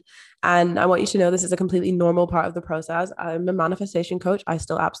happen. And I want you to know this is a completely normal part of the process. I'm a manifestation coach. I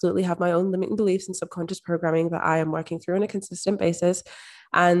still absolutely have my own limiting beliefs and subconscious programming that I am working through on a consistent basis.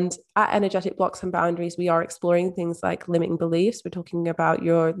 And at Energetic Blocks and Boundaries, we are exploring things like limiting beliefs. We're talking about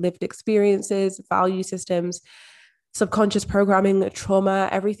your lived experiences, value systems, subconscious programming, trauma,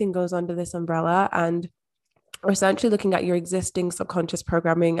 everything goes under this umbrella. And we're essentially looking at your existing subconscious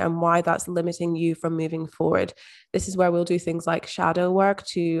programming and why that's limiting you from moving forward. This is where we'll do things like shadow work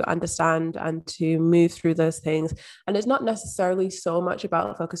to understand and to move through those things. And it's not necessarily so much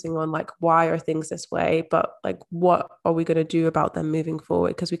about focusing on like, why are things this way, but like, what are we going to do about them moving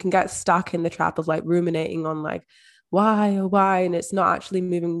forward? Because we can get stuck in the trap of like ruminating on like, why, oh, why? And it's not actually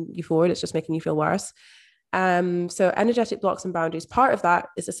moving you forward. It's just making you feel worse. So energetic blocks and boundaries, part of that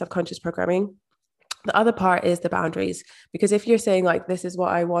is the subconscious programming. The other part is the boundaries, because if you're saying like, this is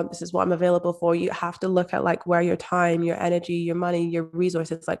what I want, this is what I'm available for, you have to look at like where your time, your energy, your money, your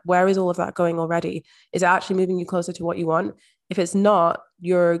resources, like where is all of that going already? Is it actually moving you closer to what you want? If it's not,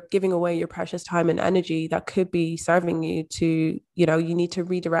 you're giving away your precious time and energy that could be serving you to, you need to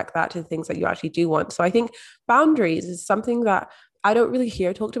redirect that to the things that you actually do want. So I think boundaries is something that I don't really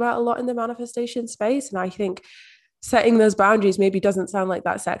hear talked about a lot in the manifestation space. And I think setting those boundaries maybe doesn't sound like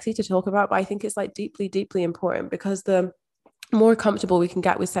that sexy to talk about, but I think it's like deeply, deeply important, because the more comfortable we can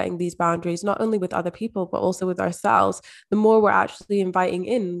get with setting these boundaries, not only with other people, but also with ourselves, the more we're actually inviting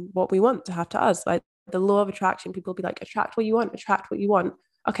in what we want to have to us. Like the law of attraction, people will be like, attract what you want, attract what you want.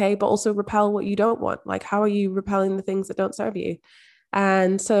 Okay, but also repel what you don't want. Like, how are you repelling the things that don't serve you?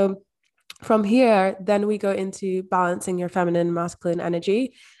 And so from here, then we go into balancing your feminine and masculine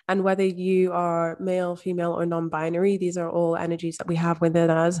energy. And whether you are male, female, or non-binary, these are all energies that we have within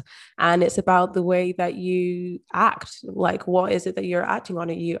us. And it's about the way that you act. Like, what is it that you're acting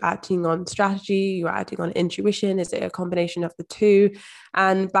on? Are you acting on strategy? You're acting on intuition? Is it a combination of the two?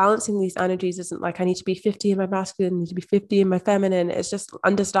 And balancing these energies isn't like, I need to be 50 in my masculine, I need to be 50 in my feminine. It's just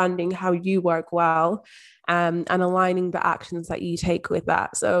understanding how you work well, and aligning the actions that you take with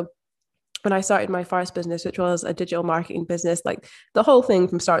that. So when I started my first business, which was a digital marketing business, like the whole thing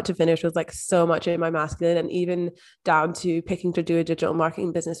from start to finish was like so much in my masculine, and even down to picking to do a digital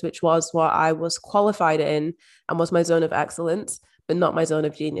marketing business, which was what I was qualified in and was my zone of excellence, but not my zone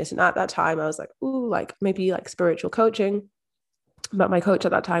of genius. And at that time I was like, ooh, like maybe like spiritual coaching. But my coach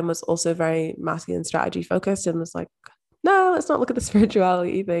at that time was also very masculine strategy focused and was like, no, let's not look at the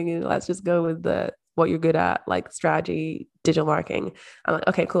spirituality thing, and let's just go with the what you're good at, like strategy, digital marketing. I'm like,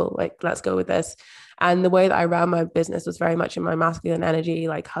 okay, cool. Like, let's go with this. And the way that I ran my business was very much in my masculine energy,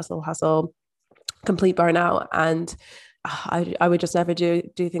 like hustle, complete burnout. And I would just never do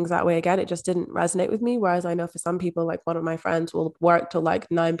things that way again. It just didn't resonate with me. Whereas I know for some people, like one of my friends will work till like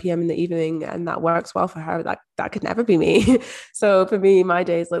 9 p.m. in the evening, and that works well for her. That could never be me. So for me, my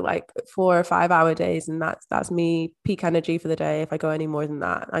days look like 4 or 5 hour days, and that's me peak energy for the day. If I go any more than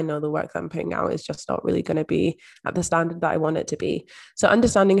that, I know the work that I'm putting out is just not really going to be at the standard that I want it to be. So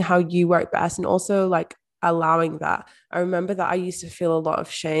understanding how you work best, and also like allowing that. I remember that I used to feel a lot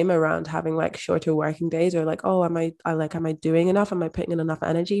of shame around having like shorter working days, or like, oh, am I doing enough? Am I putting in enough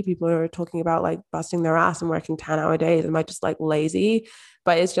energy? People are talking about like busting their ass and working 10-hour days. Am I just like lazy?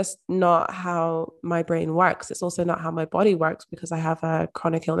 But it's just not how my brain works. It's also not how my body works, because I have a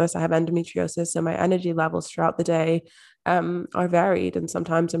chronic illness. I have endometriosis. So my energy levels throughout the day are varied. And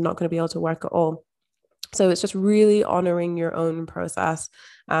sometimes I'm not going to be able to work at all. So it's just really honoring your own process,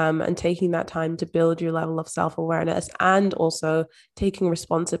 and taking that time to build your level of self-awareness, and also taking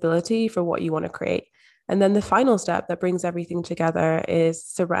responsibility for what you want to create. And then the final step that brings everything together is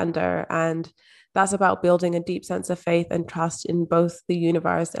surrender. And that's about building a deep sense of faith and trust in both the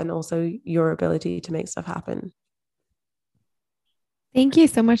universe and also your ability to make stuff happen. Thank you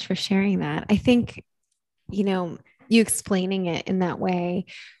so much for sharing that. I think, you explaining it in that way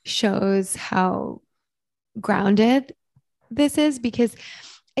shows how grounded this is, because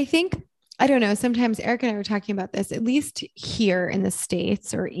I think I don't know. Sometimes Eric and I were talking about this, at least here in the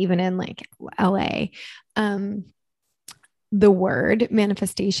States or even in like LA. The word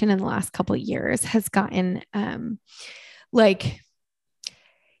manifestation in the last couple of years has gotten like,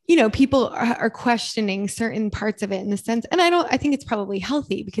 people are questioning certain parts of it in the sense, and I think it's probably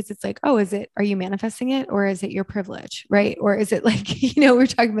healthy because it's like, oh, are you manifesting it or is it your privilege? Right. Or is it like, we're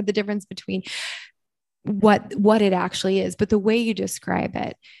talking about the difference between what it actually is, but the way you describe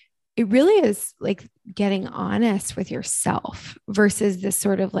it, it really is like getting honest with yourself versus this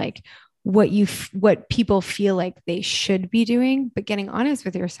sort of like what people feel like they should be doing, but getting honest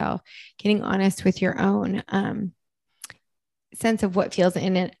with yourself, getting honest with your own sense of what feels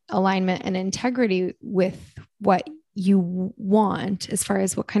in alignment and integrity with what you want as far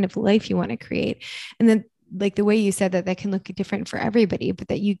as what kind of life you want to create. And then like the way you said that can look different for everybody, but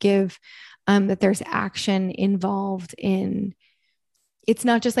that you give that there's action involved in, it's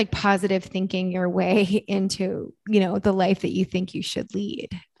not just like positive thinking your way into, the life that you think you should lead.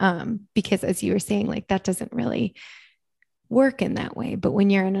 Because as you were saying, like that doesn't really work in that way. But when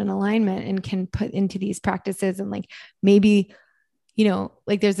you're in an alignment and can put into these practices and like maybe,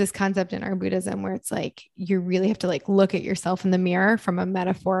 like there's this concept in our Buddhism where it's like, you really have to like look at yourself in the mirror from a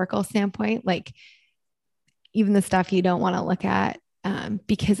metaphorical standpoint, like even the stuff you don't want to look at,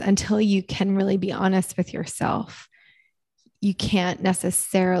 because until you can really be honest with yourself, you can't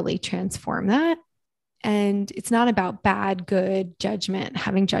necessarily transform that. And it's not about bad, good judgment,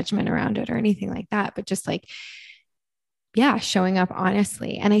 having judgment around it or anything like that, but just like, yeah, showing up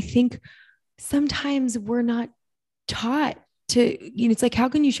honestly. And I think sometimes we're not taught to, it's like, how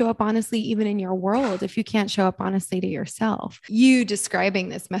can you show up honestly, even in your world, if you can't show up honestly to yourself? You describing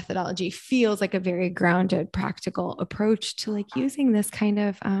this methodology feels like a very grounded, practical approach to like using this kind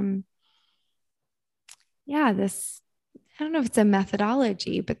of, this, I don't know if it's a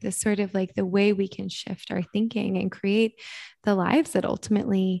methodology, but this sort of like the way we can shift our thinking and create the lives that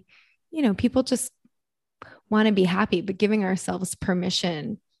ultimately, people just want to be happy, but giving ourselves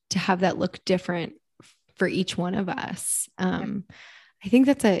permission to have that look different for each one of us. I think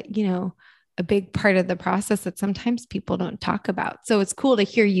that's a big part of the process that sometimes people don't talk about. So it's cool to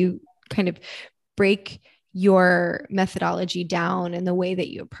hear you kind of break your methodology down and the way that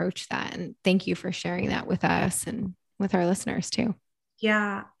you approach that. And thank you for sharing that with us and with our listeners too.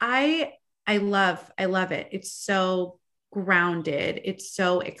 Yeah, I love it. It's so grounded. It's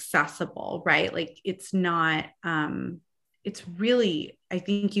so accessible, right? Like it's not, it's really, I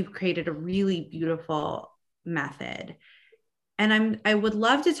think you've created a really beautiful method. And I would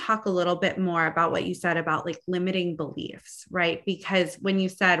love to talk a little bit more about what you said about like limiting beliefs, right? Because when you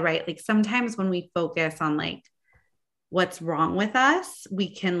said, right, like sometimes when we focus on like what's wrong with us,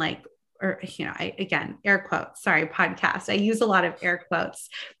 we can like, or, again, air quotes, sorry, podcast. I use a lot of air quotes,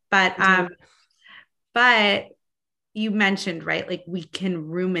 but you mentioned, right? Like we can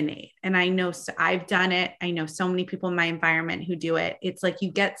ruminate. And I know, so I've done it. I know so many people in my environment who do it. It's like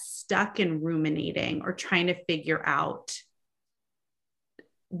you get stuck in ruminating or trying to figure out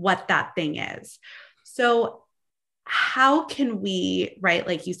what that thing is. So how can we, right?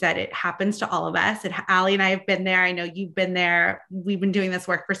 Like you said, it happens to all of us. Allie and I have been there. I know you've been there. We've been doing this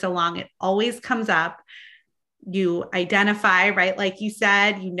work for so long. It always comes up. You identify, right? Like you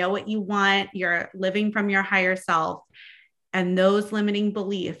said, you know what you want, you're living from your higher self, and those limiting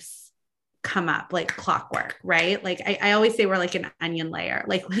beliefs come up like clockwork, right? Like I always say we're like an onion layer,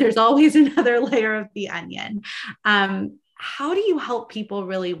 like there's always another layer of the onion. How do you help people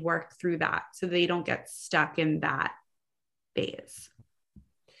really work through that so they don't get stuck in that phase?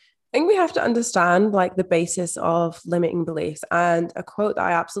 I think we have to understand like the basis of limiting beliefs, and a quote that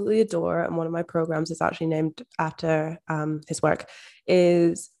I absolutely adore, and one of my programs is actually named after his work,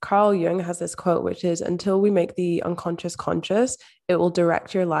 is Carl Jung has this quote, which is, until we make the unconscious conscious, it will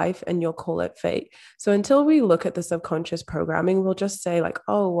direct your life and you'll call it fate. So until we look at the subconscious programming, we'll just say like,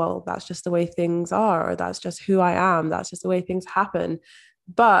 oh, well, that's just the way things are, or that's just who I am, that's just the way things happen.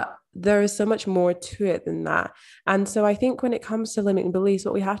 But there is so much more to it than that. And so I think when it comes to limiting beliefs,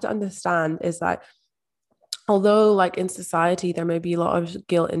 what we have to understand is that although like in society, there may be a lot of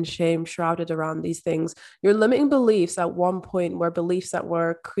guilt and shame shrouded around these things, your limiting beliefs at one point were beliefs that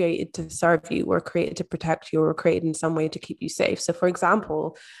were created to serve you, were created to protect you, or were created in some way to keep you safe. So for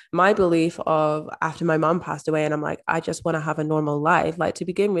example, my belief of after my mom passed away and I'm like, I just want to have a normal life. Like to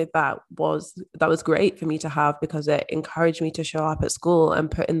begin with, that was great for me to have because it encouraged me to show up at school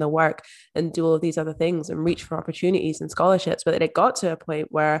and put in the work and do all of these other things and reach for opportunities and scholarships. But it got to a point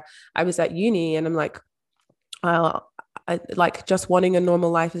where I was at uni and I'm like, like just wanting a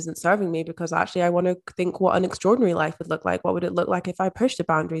normal life isn't serving me, because actually I want to think what an extraordinary life would look like. What would it look like if I pushed the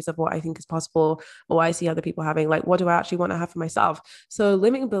boundaries of what I think is possible or what I see other people having? Like, what do I actually want to have for myself? So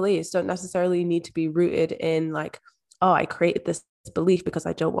limiting beliefs don't necessarily need to be rooted in like, oh, I created this belief because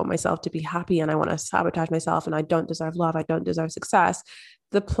I don't want myself to be happy and I want to sabotage myself and I don't deserve love, I don't deserve success.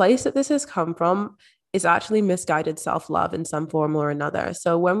 The place that this has come from is actually misguided self-love in some form or another.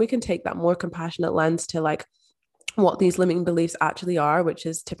 So when we can take that more compassionate lens to like what these limiting beliefs actually are, which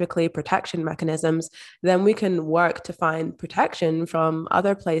is typically protection mechanisms, then we can work to find protection from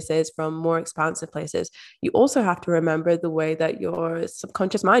other places, from more expansive places. You also have to remember the way that your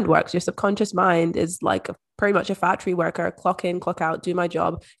subconscious mind works. Your subconscious mind is like pretty much a factory worker, clock in, clock out, do my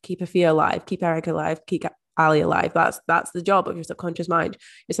job, keep Afia alive, keep Eric alive, keep Ali alive. That's the job of your subconscious mind.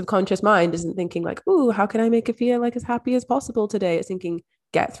 Your subconscious mind isn't thinking like, ooh, how can I make Afia like as happy as possible today? It's thinking,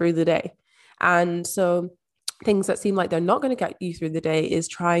 get through the day. And so things that seem like they're not going to get you through the day is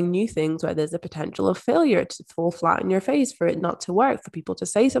trying new things where there's a potential of failure, to fall flat in your face, for it not to work, for people to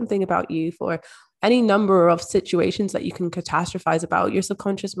say something about you, for any number of situations that you can catastrophize about. Your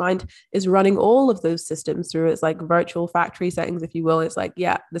subconscious mind is running all of those systems through its like virtual factory settings, if you will. It's like,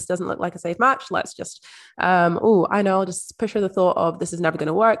 yeah, this doesn't look like a safe match. Let's just, oh, I know, I'll just push her the thought of this is never going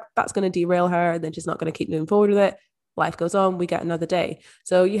to work. That's going to derail her. And then she's not going to keep moving forward with it. Life goes on. We get another day.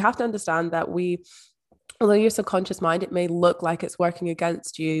 So you have to understand that although your subconscious mind, it may look like it's working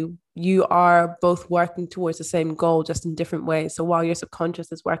against you, you are both working towards the same goal, just in different ways. So while your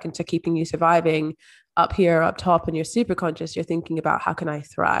subconscious is working to keeping you surviving up here, up top, and your superconscious, you're thinking about how can I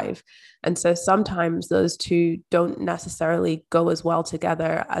thrive? And so sometimes those two don't necessarily go as well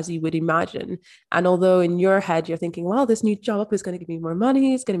together as you would imagine. And although in your head, you're thinking, well, this new job is going to give me more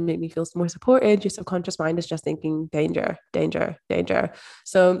money, it's going to make me feel more supported, your subconscious mind is just thinking danger, danger, danger.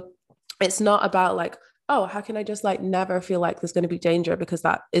 So it's not about like, oh, how can I just like never feel like there's going to be danger, because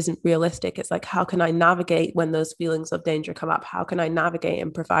that isn't realistic. It's like, how can I navigate when those feelings of danger come up? How can I navigate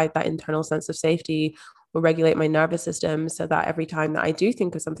and provide that internal sense of safety or regulate my nervous system so that every time that I do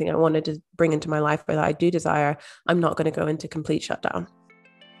think of something I wanted to bring into my life or that I do desire, I'm not going to go into complete shutdown.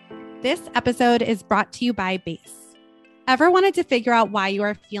 This episode is brought to you by Base. Ever wanted to figure out why you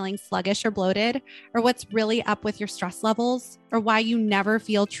are feeling sluggish or bloated, or what's really up with your stress levels, or why you never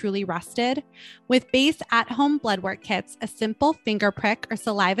feel truly rested? With Base at-home blood work kits, a simple finger prick or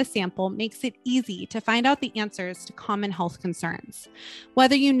saliva sample makes it easy to find out the answers to common health concerns.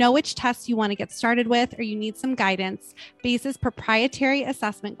 Whether you know which tests you want to get started with or you need some guidance, Base's proprietary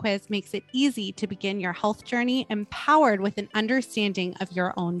assessment quiz makes it easy to begin your health journey empowered with an understanding of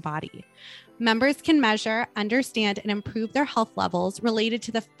your own body. Members can measure, understand, and improve their health levels related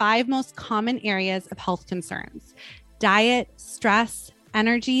to the 5 most common areas of health concerns: diet, stress,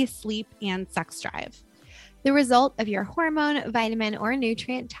 energy, sleep, and sex drive. The result of your hormone, vitamin, or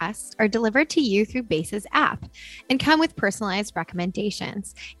nutrient tests are delivered to you through Base's app and come with personalized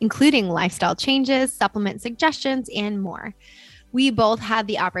recommendations, including lifestyle changes, supplement suggestions, and more. We both had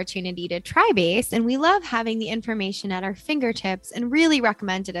the opportunity to try Base, and we love having the information at our fingertips and really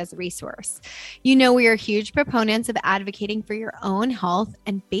recommend it as a resource. You know, we are huge proponents of advocating for your own health,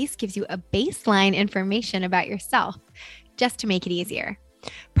 and Base gives you a baseline information about yourself just to make it easier.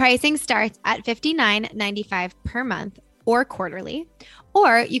 Pricing starts at $59.95 per month or quarterly,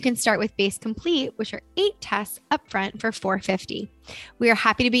 or you can start with Base Complete, which are 8 tests upfront for $450. We are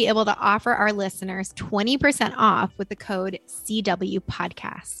happy to be able to offer our listeners 20% off with the code CW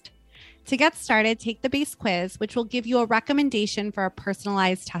Podcast. To get started, take the Base quiz, which will give you a recommendation for a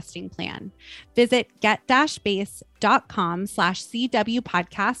personalized testing plan. Visit get-base.com/CW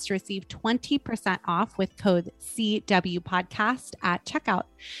podcast to receive 20% off with code CW Podcast at checkout.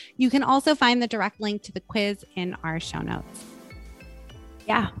 You can also find the direct link to the quiz in our show notes.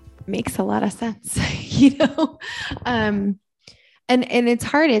 Yeah, makes a lot of sense, you know? And it's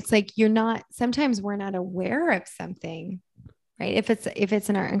hard. It's like, sometimes we're not aware of something. Right? If it's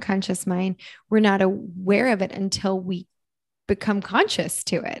in our unconscious mind, we're not aware of it until we become conscious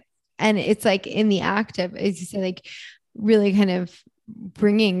to it. And it's like in the act of, as you say, like really kind of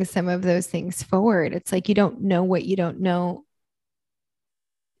bringing some of those things forward. It's like, you don't know what you don't know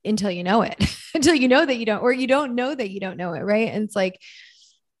until you know it, until you know that you don't, or you don't know that you don't know it. Right. And it's like,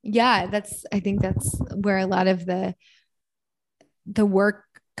 yeah, I think that's where a lot of the work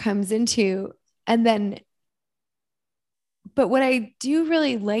comes into. And then, but what I do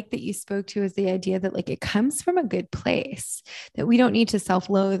really like that you spoke to is the idea that like it comes from a good place, that we don't need to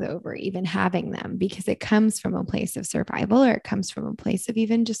self-loathe over even having them, because it comes from a place of survival, or it comes from a place of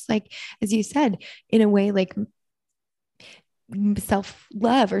even just like, as you said, in a way, like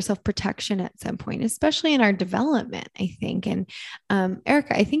self-love or self-protection at some point, especially in our development, I think. And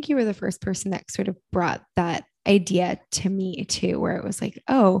Erica, I think you were the first person that sort of brought that idea to me too, where it was like,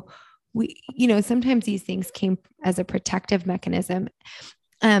 oh, sometimes these things came as a protective mechanism.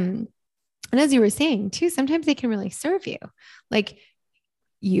 And as you were saying too, sometimes they can really serve you. Like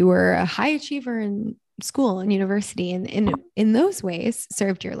you were a high achiever in school and university, and in those ways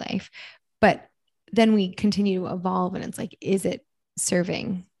served your life. But then we continue to evolve, and it's like, is it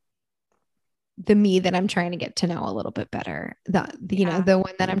serving the me that I'm trying to get to know a little bit better? The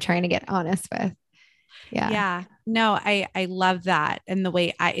one that I'm trying to get honest with. Yeah. No, I love that. And the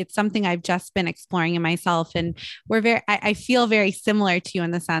way it's something I've just been exploring in myself, and I feel very similar to you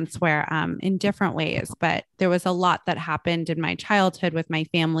in the sense where, in different ways, but there was a lot that happened in my childhood with my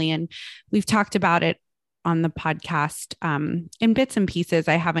family, and we've talked about it on the podcast, in bits and pieces.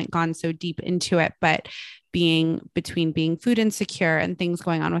 I haven't gone so deep into it, but being food insecure and things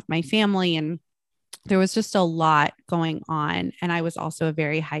going on with my family, and there was just a lot going on. And I was also a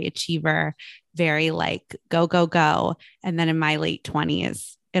very high achiever, very like, go, go, go. And then in my late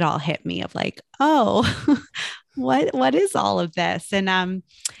 20s, it all hit me of like, oh, what is all of this? And,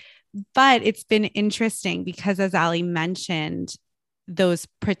 but it's been interesting because, as Ali mentioned, those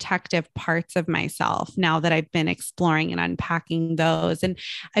protective parts of myself, now that I've been exploring and unpacking those. And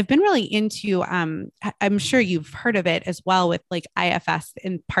I've been really into, I'm sure you've heard of it as well, with like IFS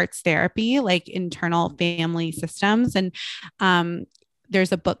and parts therapy, like internal family systems. And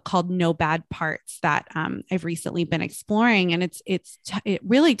there's a book called No Bad Parts that I've recently been exploring. And it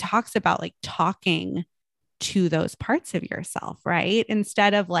really talks about like talking to those parts of yourself, right?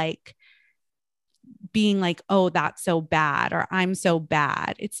 Instead of like being like, oh, that's so bad, or I'm so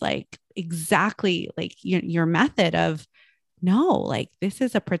bad. It's like exactly like your method of, no, like this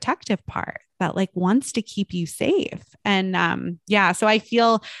is a protective part that like wants to keep you safe. And so I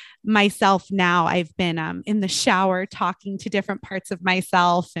feel myself now, I've been in the shower talking to different parts of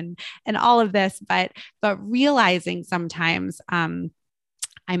myself and all of this, but realizing sometimes I'm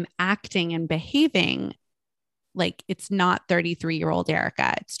acting and behaving like it's not 33-year-old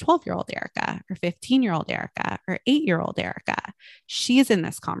Erica, it's 12-year-old Erica, or 15-year-old Erica, or 8-year-old Erica. She's in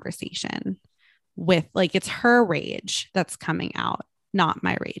this conversation with like, it's her rage that's coming out, not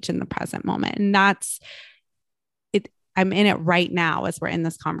my rage in the present moment. And that's it. I'm in it right now as we're in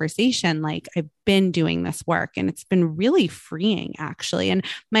this conversation. Like I've been doing this work, and it's been really freeing, actually. And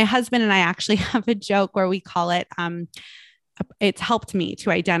my husband and I actually have a joke where we call it, it's helped me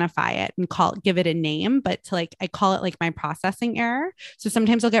to identify it and give it a name, but I call it like my processing error. So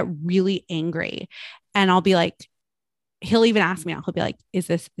sometimes I'll get really angry and I'll be like, he'll even ask me, he'll be like, is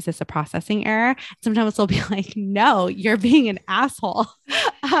this a processing error? Sometimes he'll be like, no, you're being an asshole.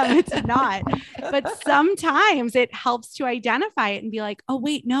 It's not, but sometimes it helps to identify it and be like, oh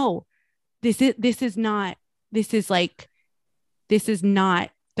wait, no, this is not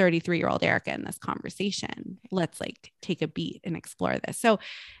 33-year-old Erica in this conversation. Let's like take a beat and explore this. So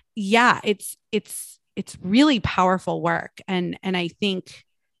yeah, it's really powerful work. And I think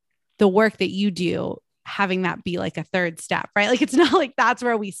the work that you do, having that be like a third step, right? Like, it's not like that's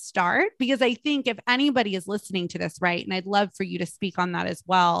where we start, because I think if anybody is listening to this, right, and I'd love for you to speak on that as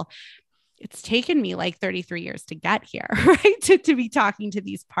well, it's taken me like 33 years to get here, right? To be talking to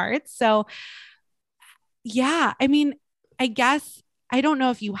these parts. So yeah, I mean, I guess, I don't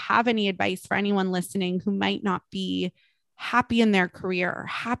know if you have any advice for anyone listening who might not be happy in their career or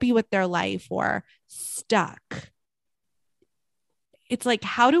happy with their life or stuck. It's like,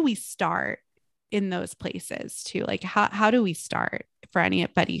 how do we start in those places too? Like, how do we start for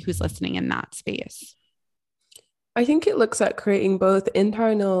anybody who's listening in that space? I think it looks at creating both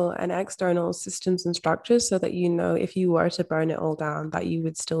internal and external systems and structures so that, if you were to burn it all down, that you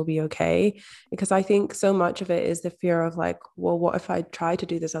would still be okay. Because I think so much of it is the fear of like, well, what if I try to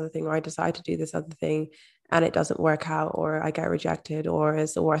do this other thing, or I decide to do this other thing and it doesn't work out, or I get rejected, or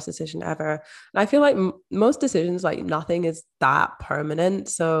it's the worst decision ever. And I feel like most decisions, like nothing is that permanent.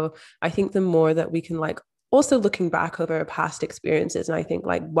 So I think the more that we can like also looking back over past experiences, and I think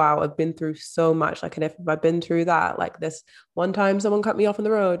like, wow, I've been through so much. Like, and if I've been through that, like this one time someone cut me off on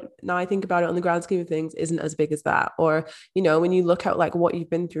the road, now I think about it on the grand scheme of things isn't as big as that. Or, when you look at like what you've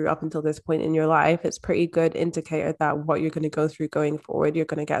been through up until this point in your life, it's pretty good indicator that what you're going to go through going forward, you're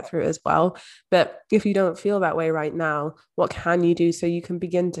going to get through as well. But if you don't feel that way right now, what can you do so you can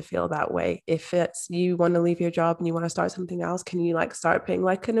begin to feel that way? If it's you want to leave your job and you want to start something else, can you like start putting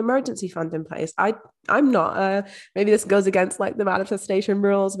like an emergency fund in place? I'm not, maybe this goes against like the manifestation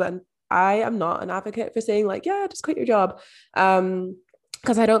rules, but I am not an advocate for saying like, yeah, just quit your job.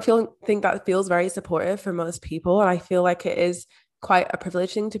 because I don't think that feels very supportive for most people. And I feel like it is quite a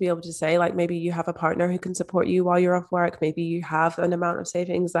privileged thing to be able to say, like, maybe you have a partner who can support you while you're off work. Maybe you have an amount of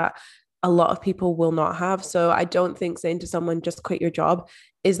savings that a lot of people will not have. So I don't think saying to someone, just quit your job,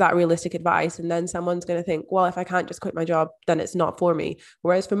 is that realistic advice. And then someone's going to think, well, if I can't just quit my job, then it's not for me.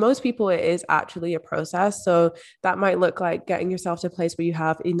 Whereas for most people, it is actually a process. So that might look like getting yourself to a place where you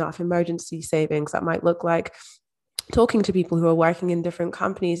have enough emergency savings. That might look like talking to people who are working in different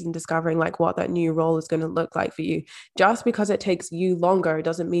companies and discovering like what that new role is going to look like for you. Just because it takes you longer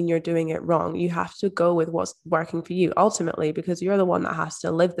doesn't mean you're doing it wrong. You have to go with what's working for you ultimately, because you're the one that has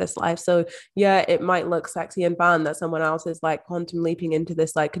to live this life. So yeah, it might look sexy and fun that someone else is like quantum leaping into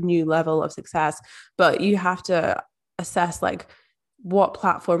this like new level of success, but you have to assess like what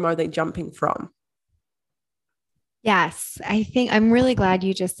platform are they jumping from. Yes, I think I'm really glad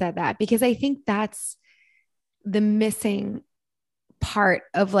you just said that, because I think that's the missing part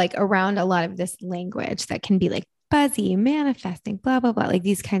of like around a lot of this language that can be like buzzy, manifesting, blah, blah, blah, like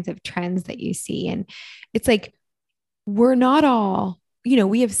these kinds of trends that you see. And it's like, we're not all,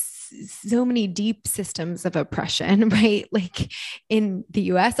 we have so many deep systems of oppression, right? Like in the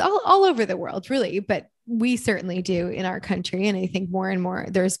US, all over the world, really, but we certainly do in our country. And I think more and more,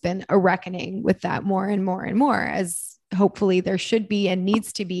 there's been a reckoning with that more and more and more, as hopefully there should be and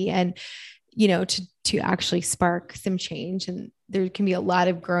needs to be. And to actually spark some change. And there can be a lot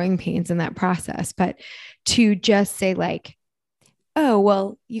of growing pains in that process, but to just say like, oh,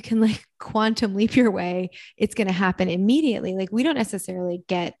 well, you can like quantum leap your way, it's going to happen immediately. Like we don't necessarily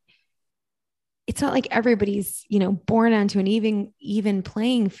it's not like everybody's, born onto an even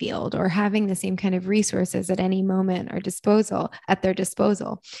playing field or having the same kind of resources at any moment or at their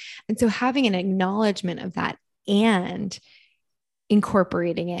disposal. And so having an acknowledgement of that and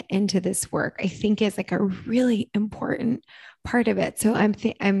incorporating it into this work, I think is like a really important part of it. So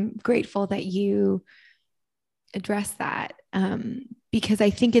I'm grateful that you address that, because I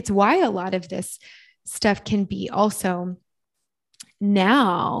think it's why a lot of this stuff can be also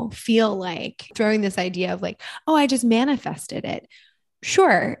now feel like throwing this idea of like, oh, I just manifested it.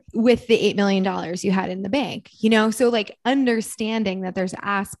 Sure, with the $8 million you had in the bank, so like understanding that there's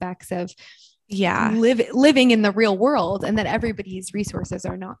aspects of living in the real world, and that everybody's resources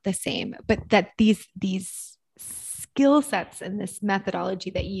are not the same, but that these skill sets and this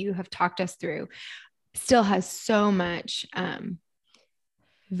methodology that you have talked us through still has so much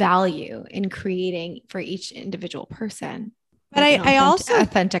value in creating for each individual person. But I also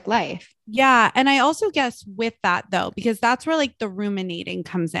authentic life. Yeah. And I also guess with that though, because that's where like the ruminating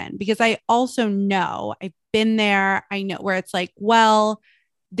comes in, because I also know I've been there. I know where it's like, well,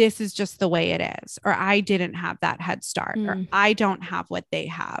 this is just the way it is, or I didn't have that head start, or I don't have what they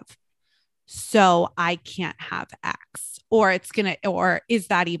have, so I can't have X, or or is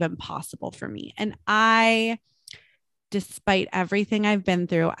that even possible for me? And despite everything I've been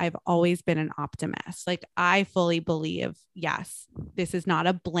through, I've always been an optimist. Like I fully believe, yes, this is not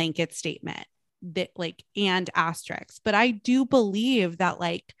a blanket statement that like, and asterisks, but I do believe that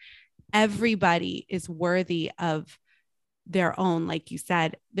like everybody is worthy of their own, like you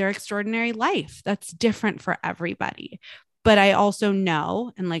said, their extraordinary life that's different for everybody. But I also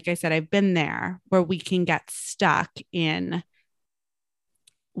know, and like I said, I've been there, where we can get stuck in,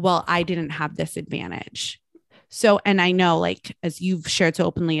 well, I didn't have this advantage. So, and I know like, as you've shared so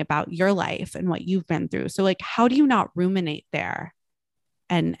openly about your life and what you've been through. So like, how do you not ruminate there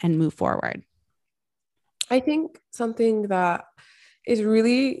and move forward? I think something that is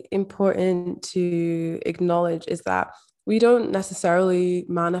really important to acknowledge is that we don't necessarily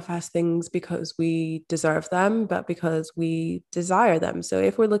manifest things because we deserve them, but because we desire them. So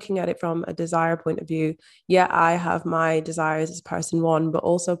if we're looking at it from a desire point of view, yeah, I have my desires as person one, but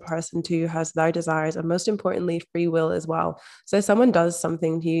also person two has their desires, and most importantly, free will as well. So if someone does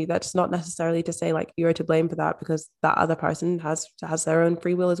something to you, that's not necessarily to say like you're to blame for that, because that other person has their own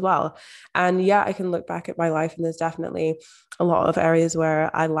free will as well. And yeah, I can look back at my life, and there's definitely a lot of areas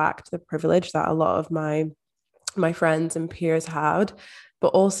where I lacked the privilege that a lot of my friends and peers had,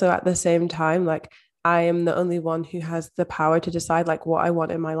 but also at the same time, like I am the only one who has the power to decide like what I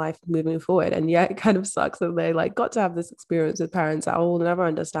want in my life moving forward. And yeah, it kind of sucks that they like got to have this experience with parents that I will never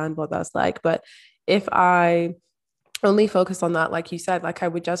understand what that's like. But if I only focus on that, like you said, like I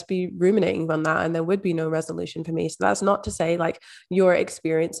would just be ruminating on that, and there would be no resolution for me. So that's not to say like your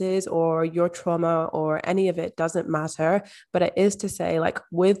experiences or your trauma or any of it doesn't matter, but it is to say like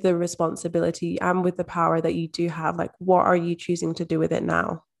with the responsibility and with the power that you do have, like what are you choosing to do with it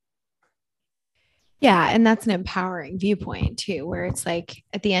now? Yeah. And that's an empowering viewpoint too, where it's like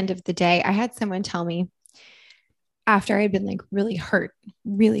at the end of the day, I had someone tell me, after I had been like really hurt,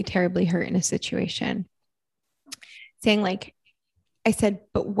 really terribly hurt in a situation, saying like, I said,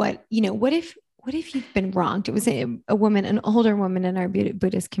 but what, what if you've been wronged? It was a woman, an older woman in our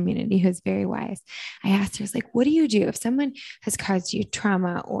Buddhist community who's very wise. I asked her, I was like, what do you do if someone has caused you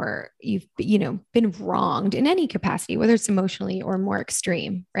trauma or you've, been wronged in any capacity, whether it's emotionally or more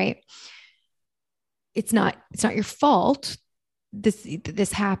extreme, right? It's not your fault.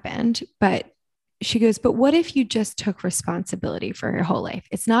 This happened, but she goes, but what if you just took responsibility for your whole life?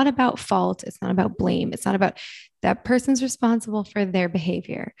 It's not about fault. It's not about blame. It's not about that person's responsible for their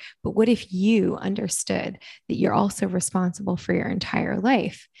behavior. But what if you understood that you're also responsible for your entire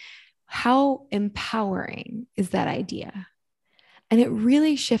life? How empowering is that idea? And it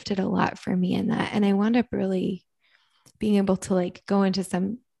really shifted a lot for me in that. And I wound up really being able to like go into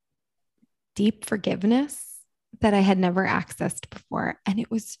some deep forgiveness that I had never accessed before. And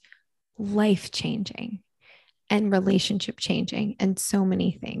it was life changing and relationship changing, and so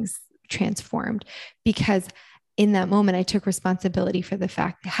many things transformed because in that moment, I took responsibility for the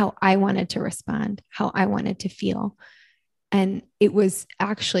fact how I wanted to respond, how I wanted to feel. And it was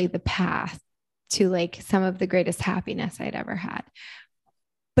actually the path to like some of the greatest happiness I'd ever had.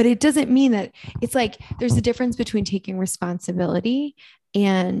 But it doesn't mean that it's like there's a difference between taking responsibility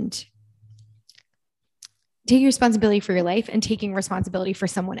and taking responsibility for your life and taking responsibility for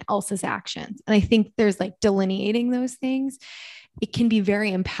someone else's actions. And I think there's like delineating those things. It can be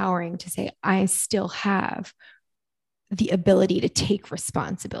very empowering to say, I still have the ability to take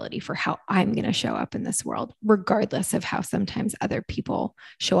responsibility for how I'm going to show up in this world, regardless of how sometimes other people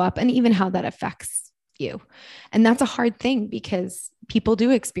show up and even how that affects you. And that's a hard thing because people do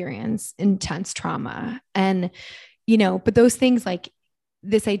experience intense trauma and, but those things like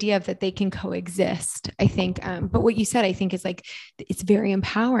this idea of that they can coexist, I think. But what you said, I think is like, it's very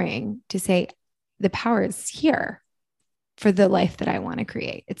empowering to say the power is here for the life that I want to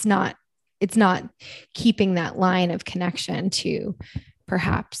create. It's not keeping that line of connection to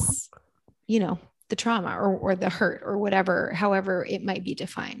perhaps, the trauma or the hurt or whatever, however it might be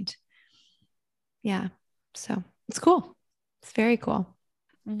defined. Yeah. So it's cool. It's very cool.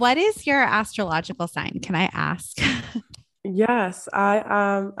 What is your astrological sign? Can I ask? Yes, I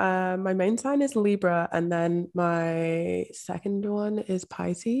am. My main sign is Libra, and then my second one is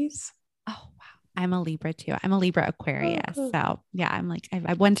Pisces. Oh, wow. I'm a Libra too. I'm a Libra Aquarius. Oh. So yeah, I'm like,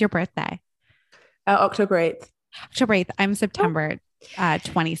 when's your birthday? October 8th. October 8th. I'm September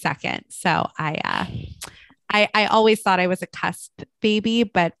 22nd. So I always thought I was a cusp baby,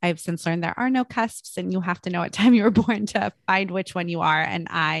 but I've since learned there are no cusps and you have to know what time you were born to find which one you are. And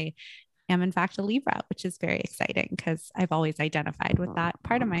I am in fact a Libra, which is very exciting because I've always identified with that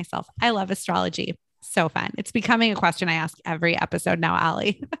part of myself. I love astrology. So fun. It's becoming a question I ask every episode now,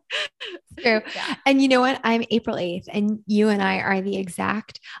 Allie. True. Yeah. And you know what? I'm April 8th and you and I are the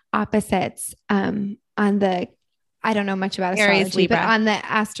exact opposites on the, I don't know much about Aries, astrology, Libra. but on the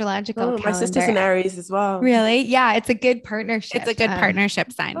astrological calendar. My sister's an Aries as well. Really? Yeah. It's a good partnership. It's a good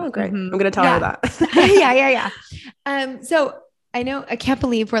partnership sign. Oh, great. Mm-hmm. I'm going to tell her that. Yeah. So I know, I can't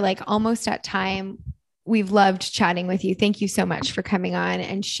believe we're like almost at time. We've loved chatting with you. Thank you so much for coming on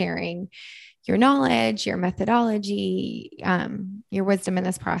and sharing your knowledge, your methodology, your wisdom in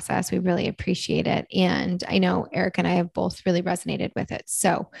this process. We really appreciate it. And I know Eric and I have both really resonated with it.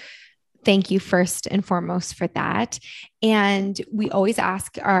 So thank you first and foremost for that. And we always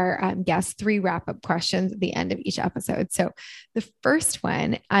ask our guests 3 wrap-up questions at the end of each episode. So the first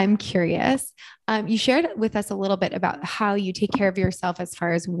one, I'm curious, you shared with us a little bit about how you take care of yourself as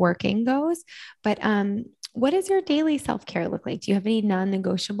far as working goes, but what does your daily self-care look like? Do you have any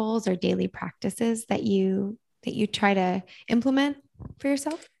non-negotiables or daily practices that you try to implement for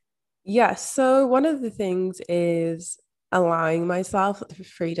yourself? Yes. So one of the things is allowing myself the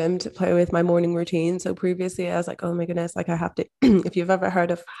freedom to play with my morning routine. So previously I was like, oh my goodness, like I have to, if you've ever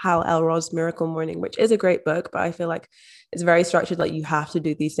heard of Hal Elrod's Miracle Morning, which is a great book, but I feel like it's very structured. Like you have to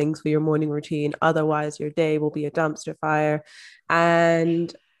do these things for your morning routine. Otherwise your day will be a dumpster fire.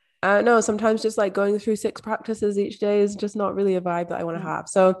 And no, sometimes just like going through 6 practices each day is just not really a vibe that I want to have.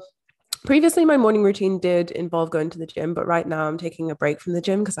 So previously, my morning routine did involve going to the gym, but right now I'm taking a break from the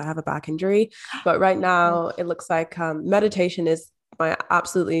gym because I have a back injury. But right now it looks like meditation is my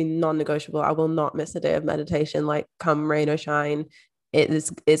absolutely non-negotiable. I will not miss a day of meditation, like come rain or shine.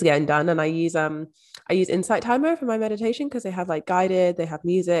 It's getting done. And I use Insight Timer for my meditation because they have like guided, they have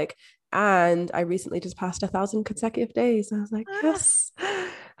music. And I recently just passed 1,000 consecutive days. And I was like, yes. So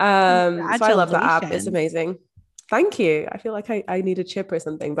I love that app. It's amazing. Thank you. I feel like I need a chip or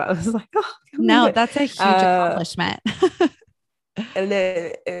something, but I was like, oh, no, that's a huge accomplishment. And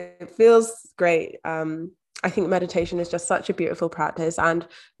it feels great. I think meditation is just such a beautiful practice. And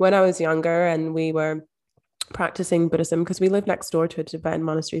when I was younger and we were practicing Buddhism, because we lived next door to a Tibetan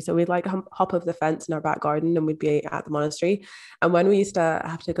monastery, so we'd like hop over the fence in our back garden and we'd be at the monastery. And when we used to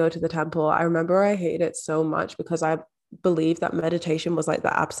have to go to the temple, I remember I hated it so much because I believed that meditation was like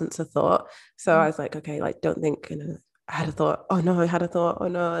the absence of thought. So I was like, okay, like don't think, I had a thought, oh no, I had a thought, oh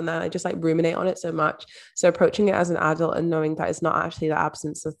no. And then I just like ruminate on it so much. So approaching it as an adult and knowing that it's not actually the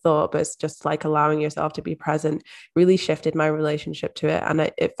absence of thought, but it's just like allowing yourself to be present really shifted my relationship to it. And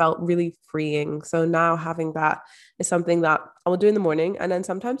it felt really freeing. So now having that is something that I will do in the morning. And then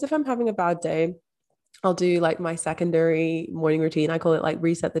sometimes if I'm having a bad day, I'll do like my secondary morning routine. I call it like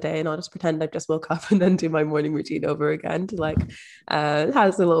reset the day, and I'll just pretend I've just woke up and then do my morning routine over again to like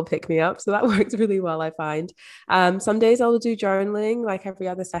has a little pick me up. So that works really well, I find. Some days I'll do journaling, like every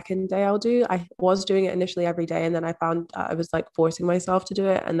other second day I'll do. I was doing it initially every day, and then I found I was like forcing myself to do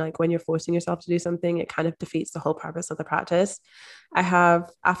it. And like when you're forcing yourself to do something, it kind of defeats the whole purpose of the practice. I have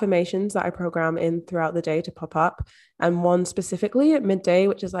affirmations that I program in throughout the day to pop up, and one specifically at midday,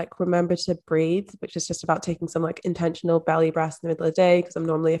 which is like remember to breathe, which is just about taking some like intentional belly breaths in the middle of the day because I'm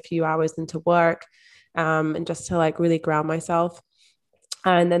normally a few hours into work, and just to like really ground myself.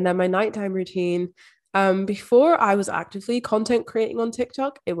 And then my nighttime routine. Before I was actively content creating on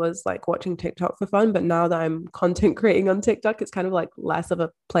TikTok, it was like watching TikTok for fun. But now that I'm content creating on TikTok, it's kind of like less of a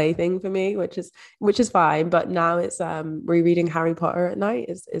play thing for me, which is fine. But now it's rereading Harry Potter at night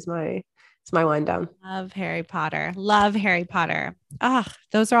is my wind down. Love Harry Potter. Love Harry Potter. Ah,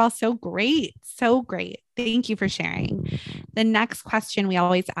 those are all so great. So great. Thank you for sharing. The next question we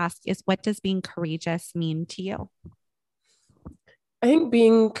always ask is, what does being courageous mean to you? I think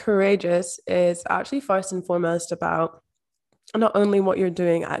being courageous is actually first and foremost about not only what you're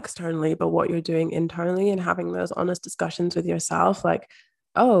doing externally, but what you're doing internally, and having those honest discussions with yourself. Like,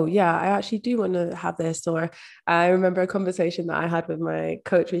 oh, yeah, I actually do want to have this. Or I remember a conversation that I had with my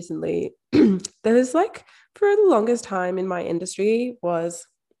coach recently. There's like, for the longest time in my industry was,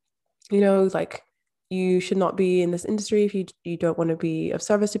 like, you should not be in this industry if you don't want to be of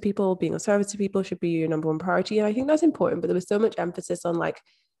service to people. Being of service to people should be your number one priority. And I think that's important, but there was so much emphasis on like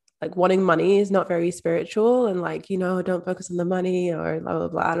wanting money is not very spiritual, and like, don't focus on the money or blah, blah,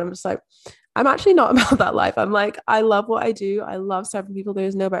 blah. And I'm just like, I'm actually not about that life. I'm like, I love what I do. I love serving people.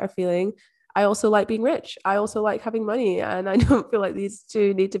 There's no better feeling. I also like being rich. I also like having money. And I don't feel like these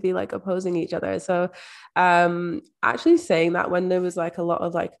two need to be like opposing each other. So actually saying that when there was like a lot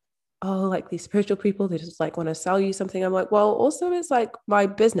of like, oh, like these spiritual people, they just like want to sell you something. I'm like, well, also it's like my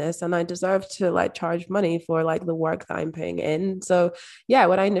business and I deserve to like charge money for like the work that I'm paying in. So yeah,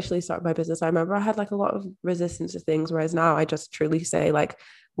 when I initially started my business, I remember I had like a lot of resistance to things, whereas now I just truly say like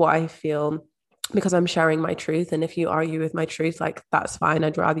what I feel because I'm sharing my truth. And if you argue with my truth, like that's fine.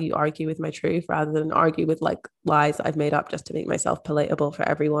 I'd rather you argue with my truth rather than argue with like lies that I've made up just to make myself palatable for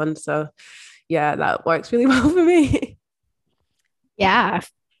everyone. So yeah, that works really well for me. Yeah,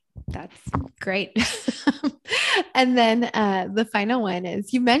 that's great. And then the final one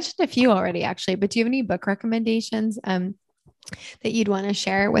is, you mentioned a few already, actually, but do you have any book recommendations that you'd want to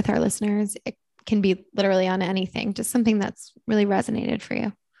share with our listeners? It can be literally on anything, just something that's really resonated for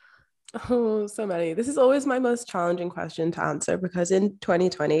you. Oh, so many. This is always my most challenging question to answer because in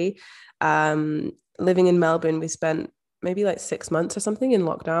 2020, living in Melbourne, we spent maybe like 6 months or something in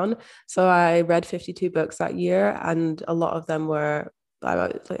lockdown. So I read 52 books that year, and a lot of them were,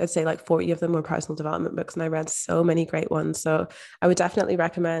 I'd say like 40 of them were personal development books, and I read so many great ones. So I would definitely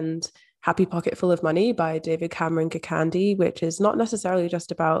recommend Happy Pocket Full of Money by David Cameron Gikandi, which is not necessarily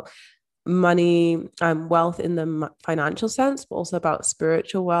just about money and wealth in the financial sense, but also about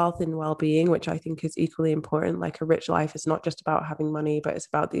spiritual wealth and well-being, which I think is equally important. Like a rich life is not just about having money, but it's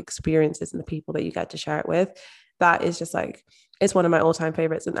about the experiences and the people that you get to share it with. That is just like, it's one of my all-time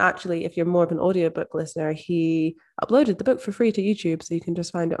favorites. And actually, if you're more of an audiobook listener, he uploaded the book for free to YouTube, so you can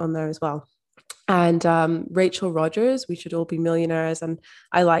just find it on there as well. And Rachel Rodgers, We Should All Be Millionaires. And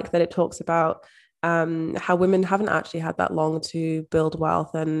I like that it talks about how women haven't actually had that long to build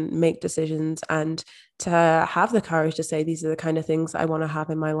wealth and make decisions, and to have the courage to say, these are the kind of things I want to have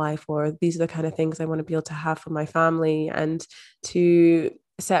in my life, or these are the kind of things I want to be able to have for my family, and to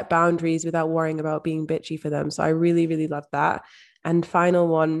set boundaries without worrying about being bitchy for them. So I really, really love that. And final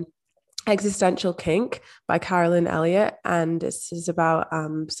one, Existential Kink by Carolyn Elliott. And this is about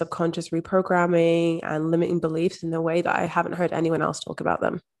subconscious reprogramming and limiting beliefs in a way that I haven't heard anyone else talk about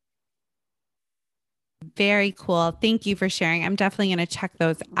them. Very cool. Thank you for sharing. I'm definitely going to check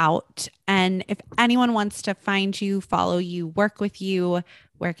those out. And if anyone wants to find you, follow you, work with you,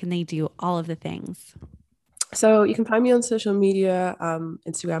 where can they do all of the things? So you can find me on social media,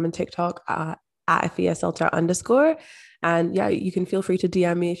 Instagram and TikTok at @AfiaSelter_. And yeah, you can feel free to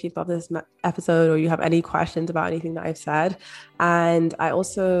DM me if you've loved this episode or you have any questions about anything that I've said. And I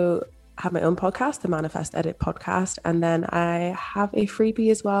also have my own podcast, the Manifest Edit podcast. And then I have a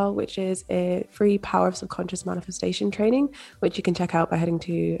freebie as well, which is a free Power of Subconscious Manifestation training, which you can check out by heading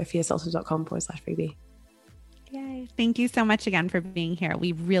to afiaselter.com/freebie. Yay. Thank you so much again for being here.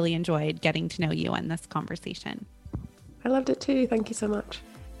 We really enjoyed getting to know you in this conversation. I loved it too. Thank you so much.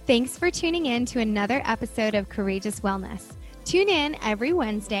 Thanks for tuning in to another episode of Courageous Wellness. Tune in every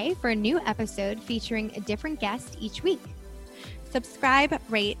Wednesday for a new episode featuring a different guest each week. Subscribe,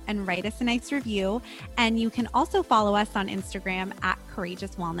 rate, and write us a nice review. And you can also follow us on Instagram at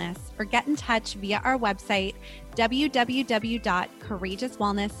Courageous Wellness or get in touch via our website,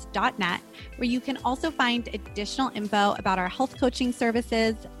 www.courageouswellness.net, where you can also find additional info about our health coaching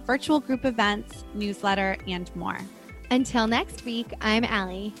services, virtual group events, newsletter, and more. Until next week, I'm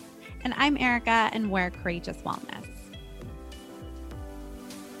Allie. And I'm Erica, and we're Courageous Wellness.